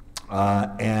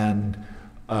 and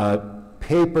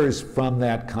papers from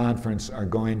that conference are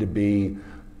going to be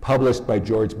published by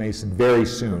George Mason very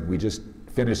soon. We just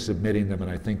finished submitting them, and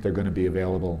I think they're going to be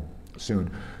available soon.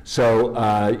 So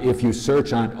if you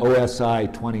search on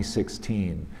OSI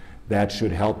 2016, that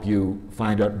should help you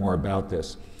find out more about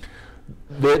this.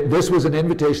 This was an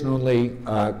invitation-only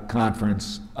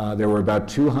conference. There were about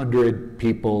 200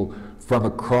 people from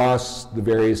across the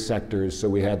various sectors. So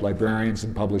we had librarians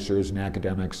and publishers and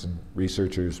academics and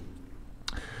researchers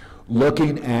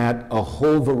looking at a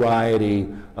whole variety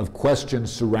of questions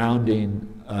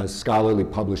surrounding scholarly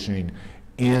publishing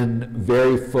in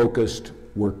very focused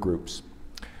work groups.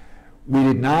 We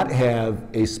did not have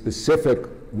a specific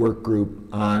work group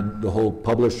on the whole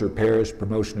publish or perish,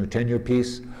 promotion or tenure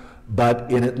piece, but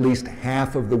in at least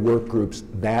half of the work groups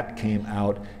that came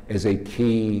out as a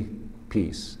key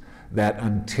piece, that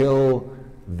until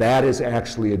that is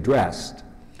actually addressed,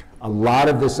 a lot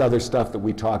of this other stuff that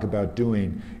we talk about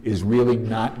doing is really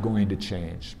not going to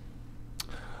change.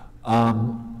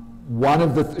 One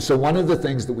of the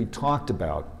things that we talked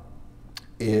about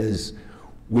is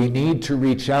we need to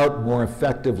reach out more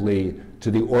effectively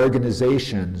to the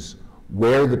organizations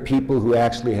where the people who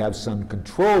actually have some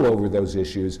control over those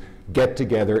issues get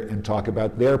together and talk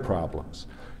about their problems.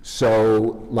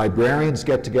 So librarians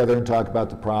get together and talk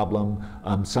about the problem.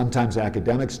 Sometimes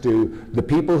academics do. The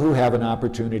people who have an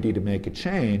opportunity to make a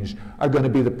change are going to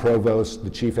be the provosts, the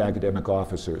chief academic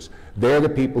officers. They're the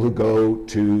people who go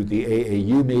to the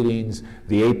AAU meetings,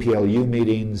 the APLU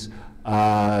meetings.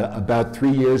 About 3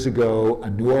 years ago,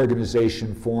 a new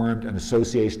organization formed, an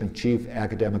association of chief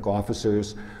academic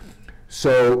officers.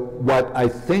 So what I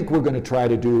think we're going to try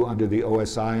to do under the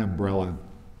OSI umbrella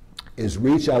is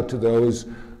reach out to those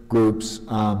groups.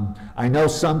 I know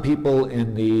some people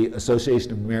in the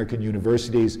Association of American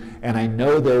Universities, and I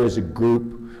know there is a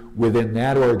group within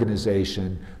that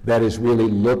organization that is really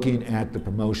looking at the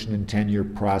promotion and tenure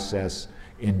process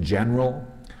in general.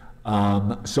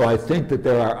 So I think that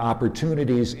there are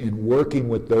opportunities in working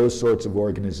with those sorts of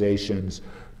organizations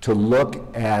to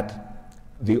look at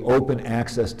the open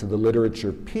access to the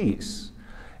literature piece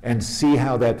and see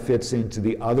how that fits into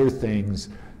the other things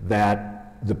that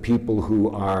the people who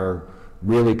are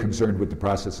really concerned with the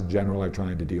process in general are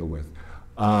trying to deal with.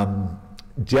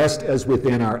 Just as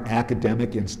within our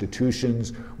academic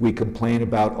institutions, we complain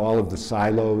about all of the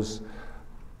silos,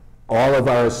 all of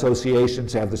our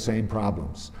associations have the same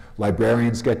problems.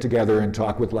 Librarians get together and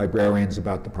talk with librarians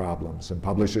about the problems, and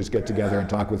publishers get together and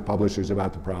talk with publishers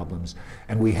about the problems.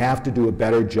 And we have to do a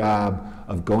better job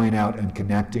of going out and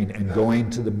connecting and going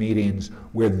to the meetings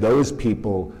where those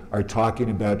people are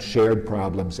talking about shared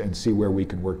problems and see where we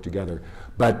can work together.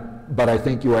 But I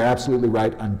think you are absolutely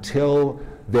right. Until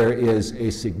there is a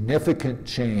significant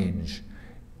change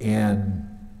in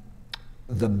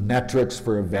the metrics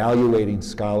for evaluating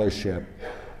scholarship,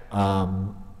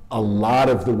 a lot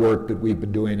of the work that we've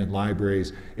been doing in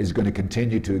libraries is going to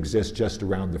continue to exist just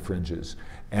around the fringes.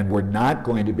 And we're not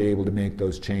going to be able to make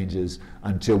those changes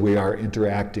until we are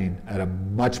interacting at a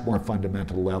much more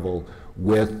fundamental level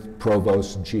with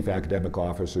provosts and chief academic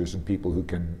officers and people who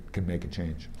can make a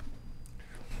change.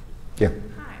 Yeah.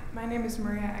 Hi, my name is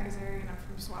Maria Agazari and I'm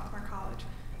from Swarthmore College.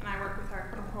 And I work with our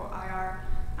quote-unquote IR,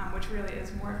 which really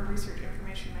is more of a research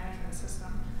information management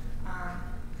system. And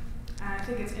I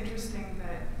think it's interesting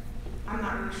that I'm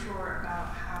not really sure about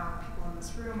how people in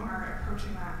this room are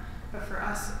approaching that, but for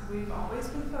us, we've always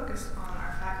been focused on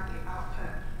our faculty output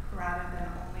rather than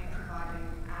only providing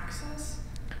access.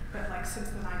 But like since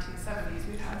the 1970s,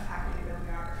 we've had faculty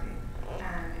bibliography,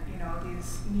 and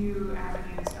these new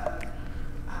avenues of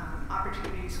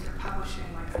opportunities for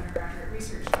publishing, like undergraduate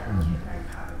research journals, are very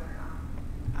popular.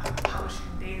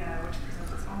 Publishing data, which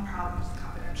presents its own problems with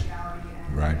confidentiality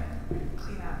and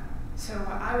cleanup. So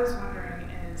what I was wondering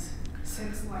is,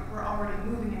 since we're already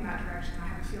moving in that direction, I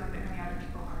have a feeling that many other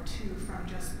people are too, from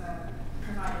just the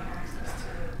providing access to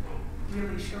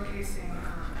really showcasing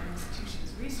an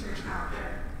institution's research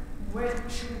output,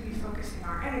 what should we be focusing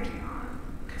our energy on?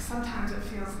 Because sometimes it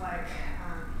feels like,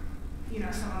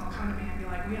 someone will come to me and be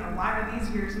like, why are these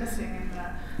years missing in the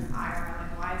IR?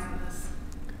 Like, why isn't this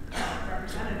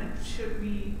representative? Should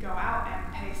we go out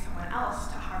and pay someone else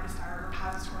to harvest our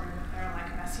repository with their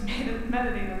messy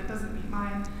metadata that doesn't meet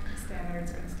my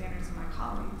standards or the standards of my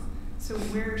colleagues? So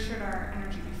where should our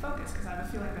energy be focused? Because I have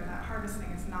a feeling that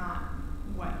harvesting is not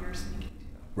what you're speaking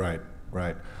to.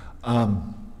 Right.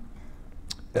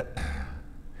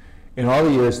 In all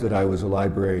the years that I was a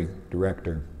library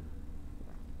director,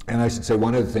 and I should say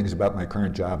one of the things about my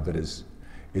current job that is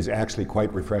actually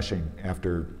quite refreshing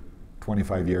after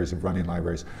 25 years of running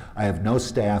libraries, I have no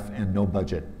staff and no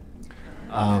budget.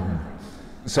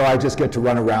 So I just get to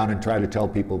run around and try to tell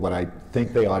people what I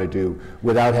think they ought to do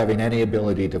without having any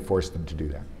ability to force them to do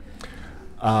that.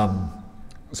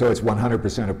 So it's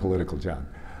 100% a political job.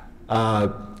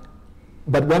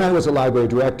 But when I was a library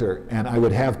director and I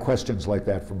would have questions like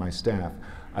that from my staff,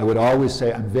 I would always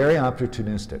say, I'm very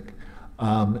opportunistic.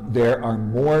 There are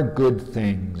more good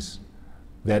things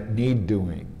that need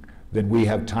doing than we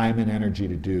have time and energy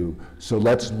to do. So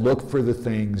let's look for the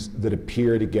things that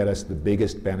appear to get us the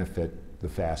biggest benefit the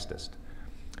fastest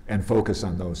and focus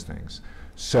on those things.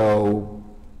 So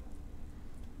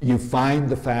you find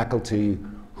the faculty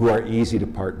who are easy to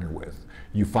partner with.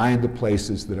 You find the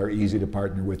places that are easy to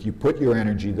partner with. You put your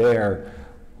energy there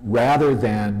rather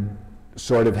than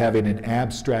sort of having an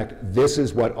abstract, this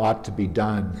is what ought to be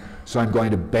done, so I'm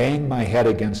going to bang my head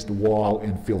against the wall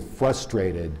and feel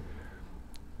frustrated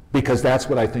because that's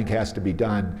what I think has to be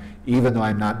done, even though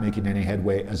I'm not making any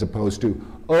headway, as opposed to,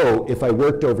 oh, if I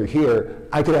worked over here,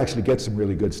 I could actually get some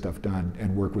really good stuff done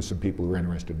and work with some people who are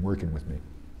interested in working with me.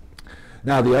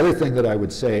 Now, the other thing that I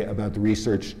would say about the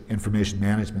research information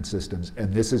management systems,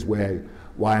 and this is why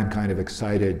I'm kind of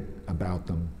excited about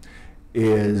them,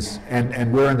 is,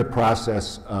 and we're in the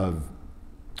process of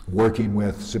working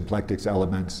with Symplectics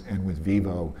Elements and with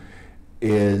Vivo,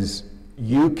 is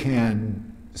you can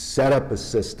set up a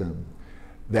system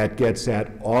that gets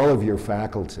at all of your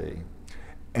faculty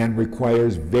and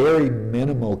requires very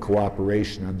minimal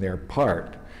cooperation on their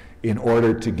part in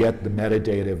order to get the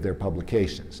metadata of their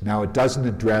publications. Now, it doesn't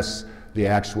address the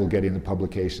actual getting the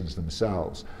publications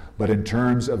themselves, but in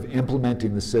terms of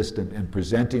implementing the system and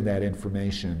presenting that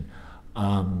information,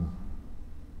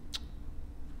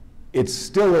 it's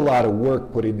still a lot of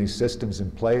work putting these systems in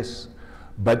place,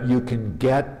 but you can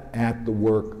get at the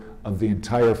work of the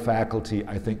entire faculty,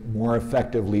 I think, more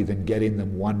effectively than getting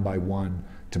them one by one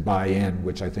to buy in,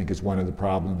 which I think is one of the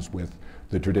problems with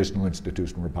the traditional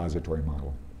institutional repository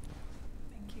model.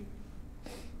 Thank you.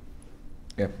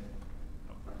 Yep.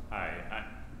 Hi,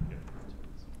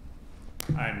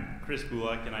 I'm Chris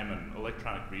Bullock, and I'm an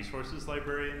electronic resources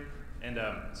librarian. And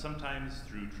sometimes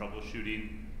through troubleshooting,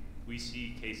 we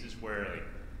see cases where like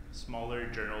smaller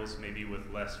journals, maybe with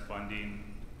less funding,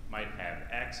 might have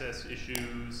access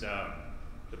issues.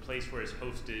 The place where it's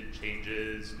hosted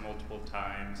changes multiple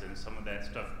times, and some of that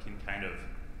stuff can kind of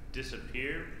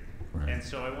disappear. Right. And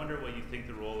so I wonder what you think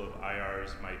the role of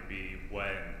IRs might be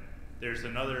when there's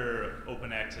another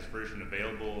open access version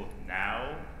available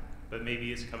now, but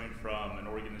maybe it's coming from an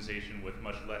organization with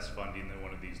much less funding than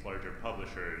one of these larger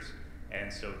publishers.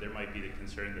 And so there might be the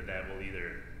concern that that will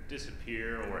either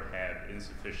disappear or have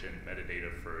insufficient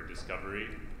metadata for discovery.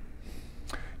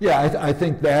 Yeah, I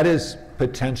think that is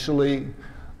potentially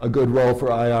a good role for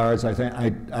IRs. I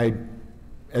think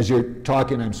as you're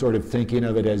talking, I'm sort of thinking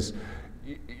of it as,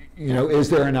 you know, is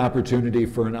there an opportunity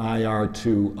for an IR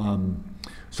to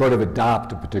sort of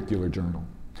adopt a particular journal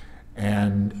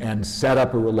and set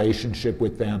up a relationship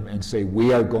with them and say,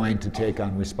 we are going to take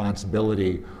on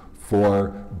responsibility for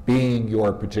being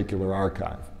your particular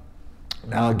archive.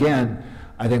 Now again,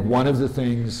 I think one of the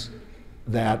things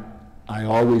that I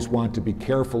always want to be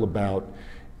careful about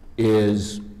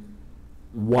is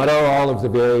what are all of the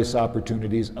various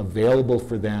opportunities available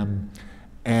for them,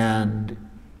 and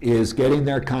is getting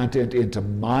their content into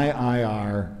my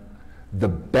IR the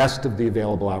best of the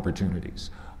available opportunities?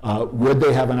 Would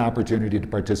they have an opportunity to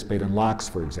participate in locks,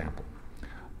 for example?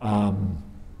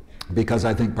 Because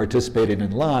I think participating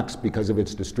in locks, because of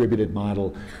its distributed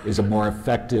model, is a more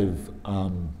effective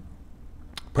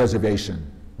preservation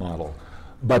model.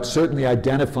 But certainly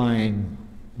identifying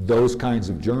those kinds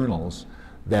of journals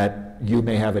that you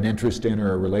may have an interest in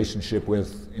or a relationship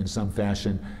with in some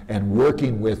fashion, and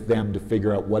working with them to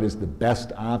figure out what is the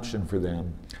best option for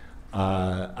them,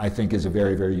 I think is a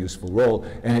very, very useful role.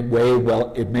 And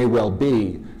it may well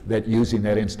be that using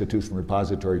that institutional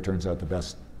repository turns out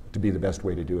to be the best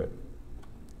way to do it.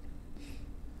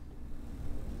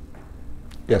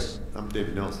 Yes? I'm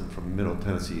David Nelson from Middle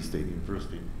Tennessee State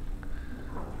University.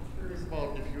 I'm curious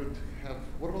about if you would have,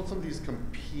 what about some of these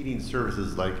competing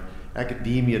services like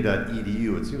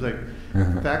academia.edu? It seems like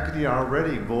faculty are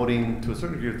already voting to a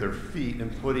certain degree with their feet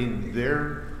and putting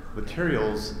their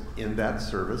materials in that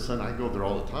service, and I go there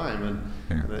all the time,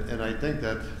 and I think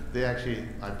that they actually,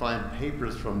 I find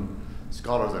papers from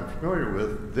scholars I'm familiar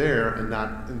with there and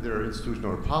not in their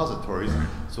institutional repositories,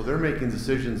 so they're making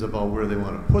decisions about where they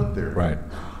want to put their. Right,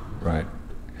 right.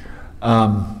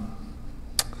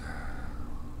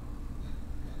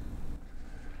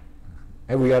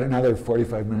 Have we got another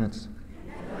 45 minutes?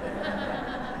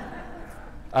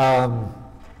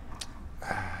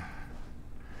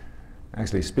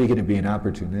 Actually, speaking of being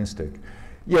opportunistic,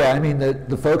 yeah, I mean,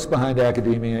 the folks behind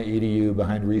academia.edu,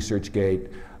 behind ResearchGate,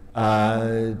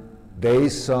 they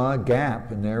saw a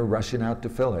gap and they're rushing out to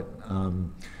fill it.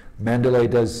 Mendeley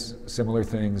does similar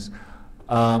things.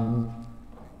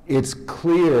 It's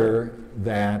clear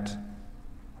that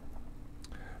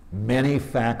many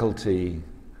faculty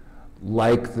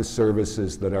like the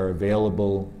services that are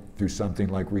available through something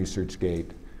like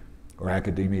ResearchGate or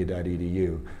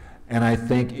academia.edu. And I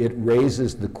think it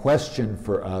raises the question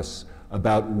for us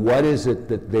about what is it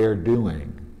that they're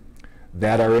doing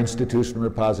that our institutional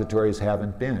repositories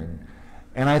haven't been.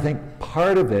 And I think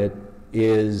part of it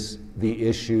is the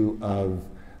issue of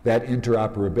that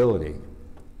interoperability.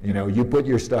 You know, you put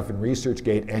your stuff in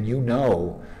ResearchGate and you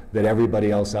know that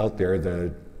everybody else out there,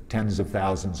 the tens of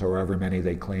thousands or however many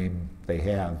they claim they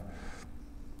have,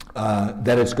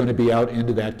 that it's going to be out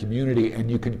into that community and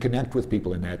you can connect with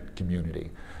people in that community.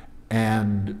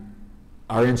 And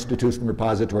our institutional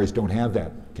repositories don't have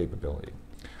that capability.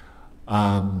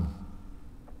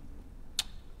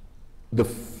 The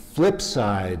flip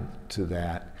side to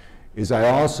that is I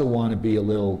also want to be a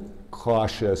little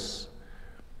cautious,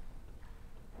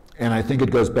 and I think it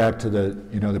goes back to the,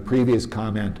 the previous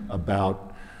comment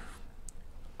about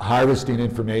harvesting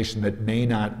information that may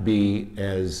not be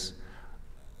up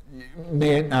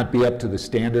to the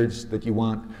standards that you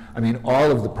want. I mean, all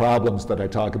of the problems that I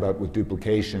talk about with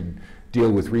duplication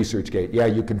deal with ResearchGate. Yeah,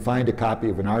 you can find a copy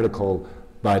of an article,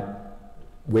 but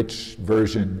which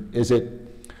version is it?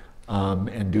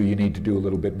 And do you need to do a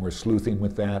little bit more sleuthing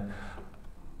with that?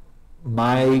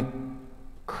 My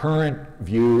current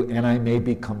view, and I may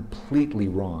be completely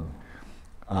wrong,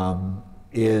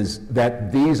 is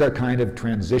that these are kind of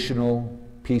transitional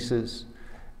pieces,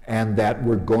 and that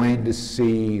we're going to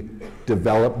see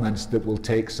developments that will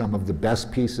take some of the best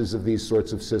pieces of these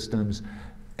sorts of systems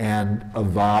and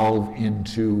evolve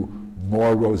into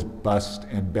more robust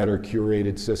and better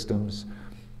curated systems.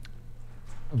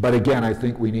 But again, I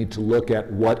think we need to look at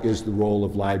what is the role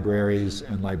of libraries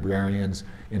and librarians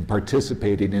in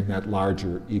participating in that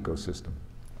larger ecosystem.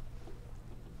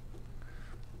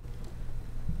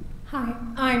 Hi,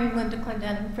 I'm Linda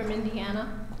Clendenin from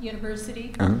Indiana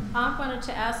University. I wanted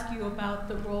to ask you about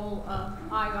the role of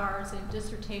IRs in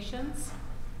dissertations.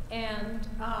 And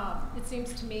it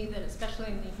seems to me that, especially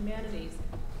in the humanities,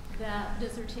 that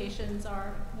dissertations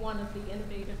are one of the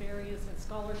innovative areas in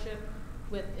scholarship,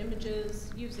 with images,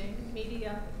 using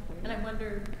media, and I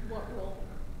wondered what role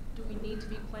do we need to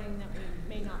be playing that we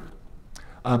may not?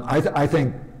 I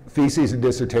think theses and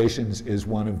dissertations is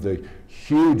one of the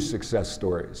huge success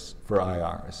stories for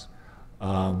IRs.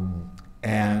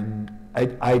 And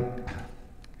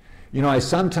I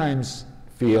sometimes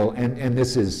feel, and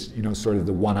this is sort of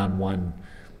the one-on-one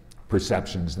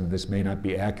perceptions, and this may not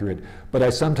be accurate, but I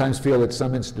sometimes feel that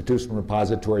some institutional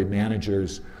repository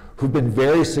managers who've been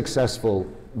very successful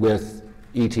with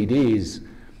ETDs,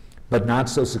 but not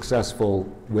so successful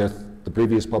with the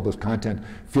previous published content,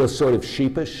 feel sort of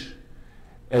sheepish,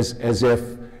 as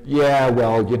if, yeah,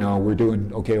 well, we're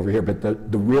doing okay over here, but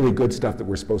the really good stuff that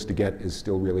we're supposed to get is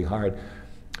still really hard.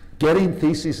 Getting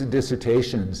theses and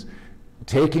dissertations,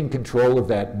 taking control of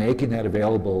that, making that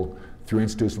available through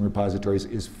institutional repositories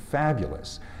is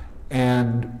fabulous.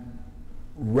 And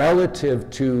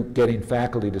relative to getting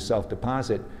faculty to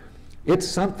self-deposit, it's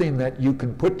something that you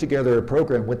can put together a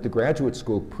program with the graduate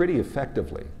school pretty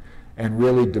effectively and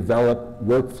really develop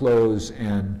workflows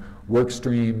and work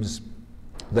streams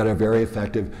that are very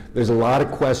effective. There's a lot of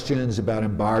questions about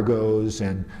embargoes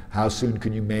and how soon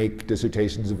can you make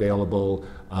dissertations available.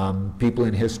 People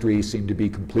in history seem to be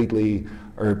completely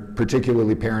or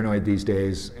particularly paranoid these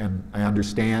days, and I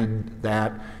understand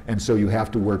that, and so you have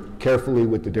to work carefully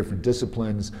with the different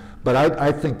disciplines. But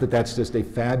I think that that's just a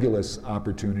fabulous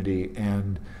opportunity,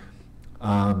 and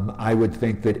I would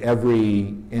think that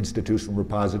every institutional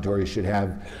repository should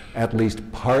have at least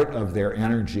part of their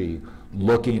energy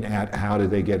looking at how do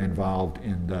they get involved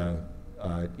in the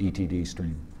ETD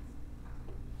stream.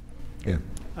 Yeah.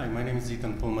 Hi, my name is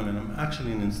Ethan Pullman, and I'm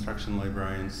actually an instruction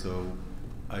librarian, so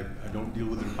I don't deal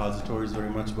with repositories very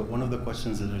much, but one of the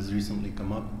questions that has recently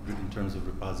come up in terms of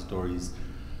repositories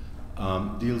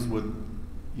deals with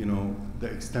the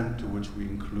extent to which we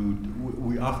include,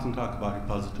 we often talk about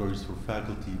repositories for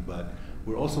faculty, but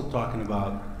we're also talking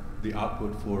about the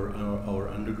output for our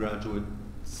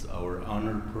undergraduates, our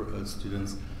honor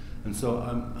students, and so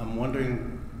I'm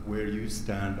wondering where you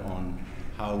stand on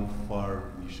how far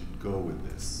we should go with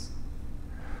this.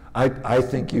 I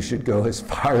think you should go as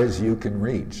far as you can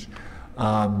reach.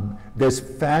 There's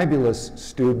fabulous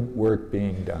student work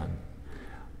being done.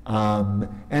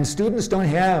 And students don't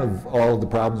have all of the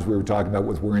problems we were talking about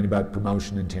with worrying about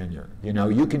promotion and tenure.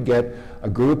 You can get a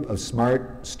group of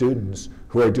smart students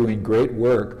who are doing great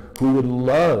work who would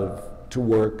love to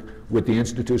work with the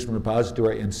institutional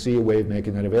repository and see a way of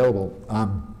making that available.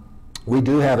 We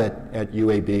do have at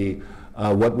UAB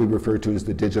what we refer to as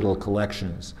the digital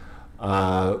collections,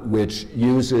 which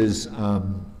uses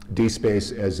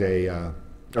DSpace as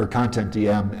or Content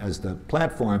DM as the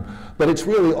platform, but it's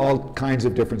really all kinds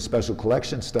of different special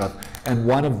collection stuff. And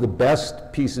one of the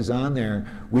best pieces on there,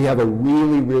 we have a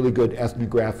really, really good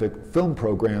ethnographic film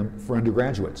program for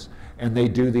undergraduates. And they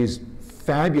do these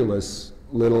fabulous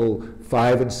little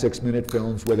 5 and 6 minute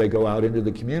films where they go out into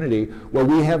the community. Well,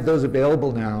 we have those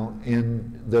available now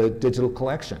in the digital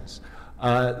collections.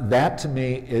 That to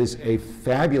me is a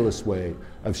fabulous way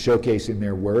of showcasing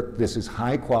their work. This is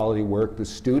high quality work. The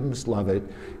students love it.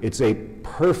 It's a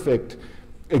perfect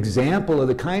example of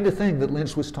the kind of thing that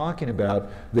Lynch was talking about,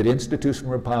 that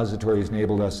institutional repositories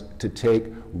enabled us to take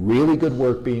really good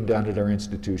work being done at our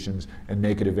institutions and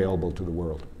make it available to the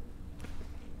world.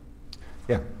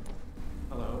 Yeah.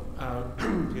 Hello.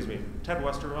 Excuse me. Ted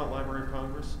Westervelt, Library of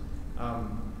Congress.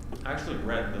 I actually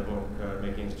read the book,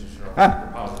 Making Institutional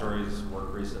Repositories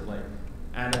Work recently.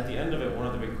 And at the end of it, one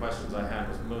of the big questions I had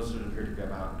was most of it appeared to be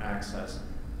about access.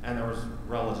 And there was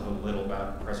relatively little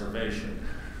about preservation,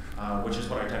 which is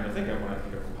what I tend to think of when I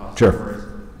think of repositories.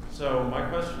 Sure. So my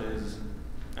question is,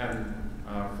 and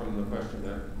from the question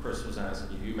that Chris was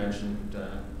asking, you mentioned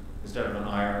instead of an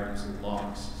IR using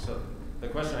logs. So the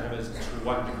question I have is, to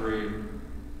what degree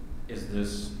is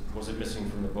this, was it missing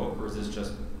from the book, or is this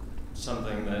just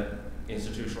something that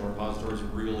institutional repositories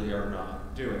really are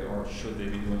not doing, or should they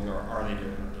be doing, or are they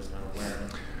doing? I'm just not aware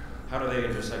of it. How do they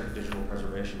intersect with digital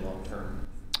preservation long term?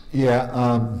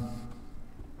 Yeah,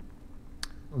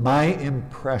 my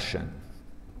impression,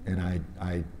 and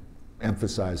I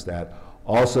emphasize that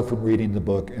also from reading the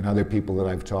book and other people that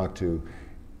I've talked to,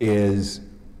 is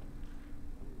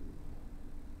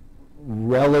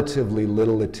relatively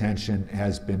little attention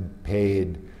has been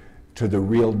paid to the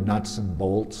real nuts and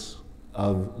bolts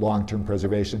of long-term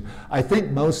preservation. I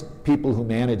think most people who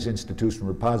manage institutional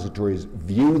repositories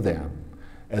view them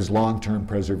as long-term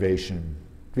preservation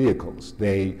vehicles.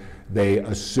 They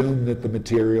assume that the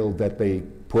material that they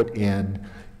put in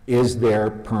is there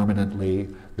permanently.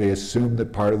 They assume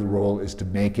that part of the role is to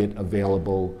make it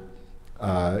available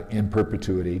in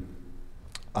perpetuity.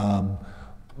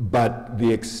 But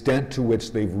the extent to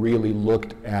which they've really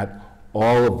looked at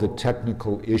all of the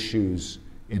technical issues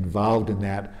involved in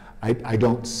that, I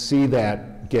don't see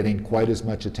that getting quite as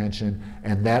much attention,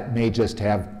 and that may just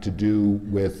have to do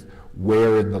with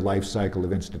where in the life cycle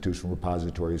of institutional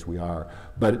repositories we are.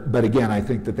 But again, I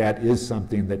think that that is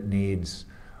something that needs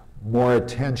more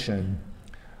attention,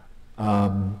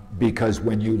 because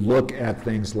when you look at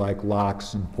things like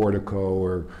LOCKSS and Portico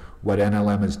or what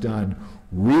NLM has done,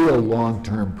 real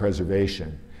long-term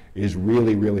preservation is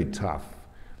really, really tough.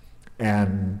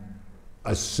 And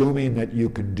assuming that you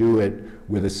can do it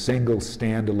with a single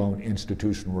standalone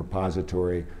institutional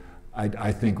repository,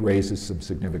 I think raises some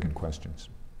significant questions.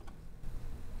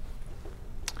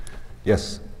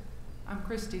 Yes? I'm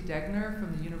Christy Degner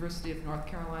from the University of North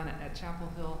Carolina at Chapel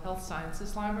Hill Health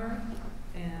Sciences Library.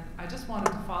 And I just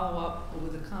wanted to follow up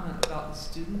with a comment about the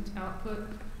student output.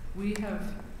 We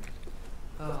have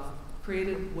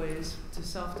created ways to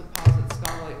self-deposit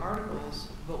scholarly articles,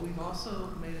 but we've also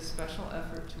made a special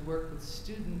effort to work with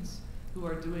students who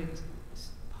are doing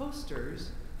posters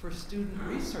for student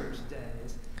research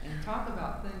days and talk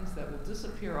about things that will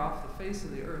disappear off the face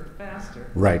of the earth faster.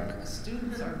 Right.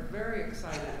 Students are very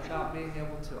excited about being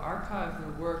able to archive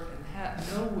their work and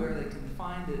know where they can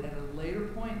find it at a later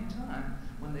point in time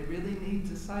when they really need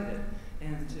to cite it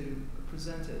and to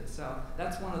present it. So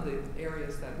that's one of the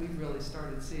areas that we've really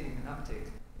started seeing an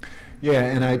uptake. Yeah,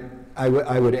 and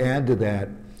I would add to that,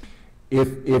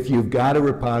 if you've got a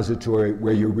repository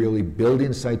where you're really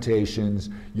building citations,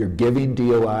 you're giving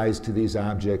DOIs to these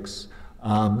objects,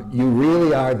 you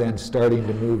really are then starting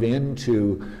to move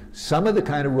into some of the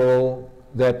kind of role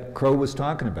that Crow was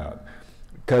talking about.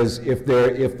 Because if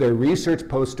they're research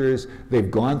posters,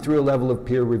 they've gone through a level of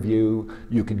peer review,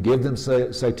 you can give them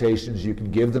citations, you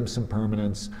can give them some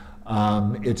permanence.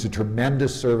 It's a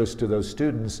tremendous service to those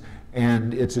students,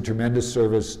 and it's a tremendous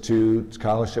service to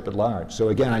scholarship at large. So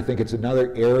again, I think it's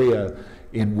another area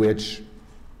in which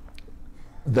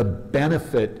the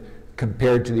benefit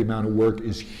compared to the amount of work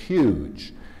is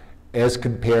huge as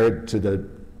compared to the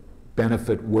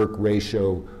benefit work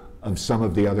ratio of some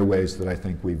of the other ways that I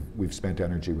think we've spent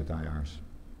energy with IRs.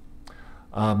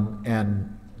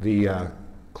 And the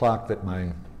clock that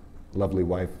my lovely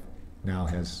wife now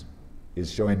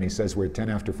is showing me says we're at 10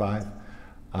 after 5,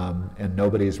 and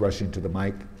nobody is rushing to the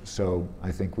mic, so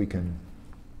I think we can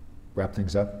wrap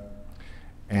things up.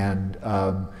 And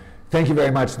thank you very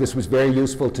much. This was very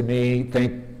useful to me.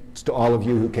 Thanks to all of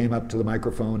you who came up to the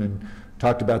microphone and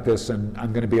talked about this, and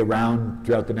I'm going to be around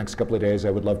throughout the next couple of days. I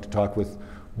would love to talk with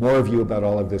more of you about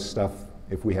all of this stuff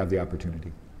if we have the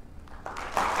opportunity.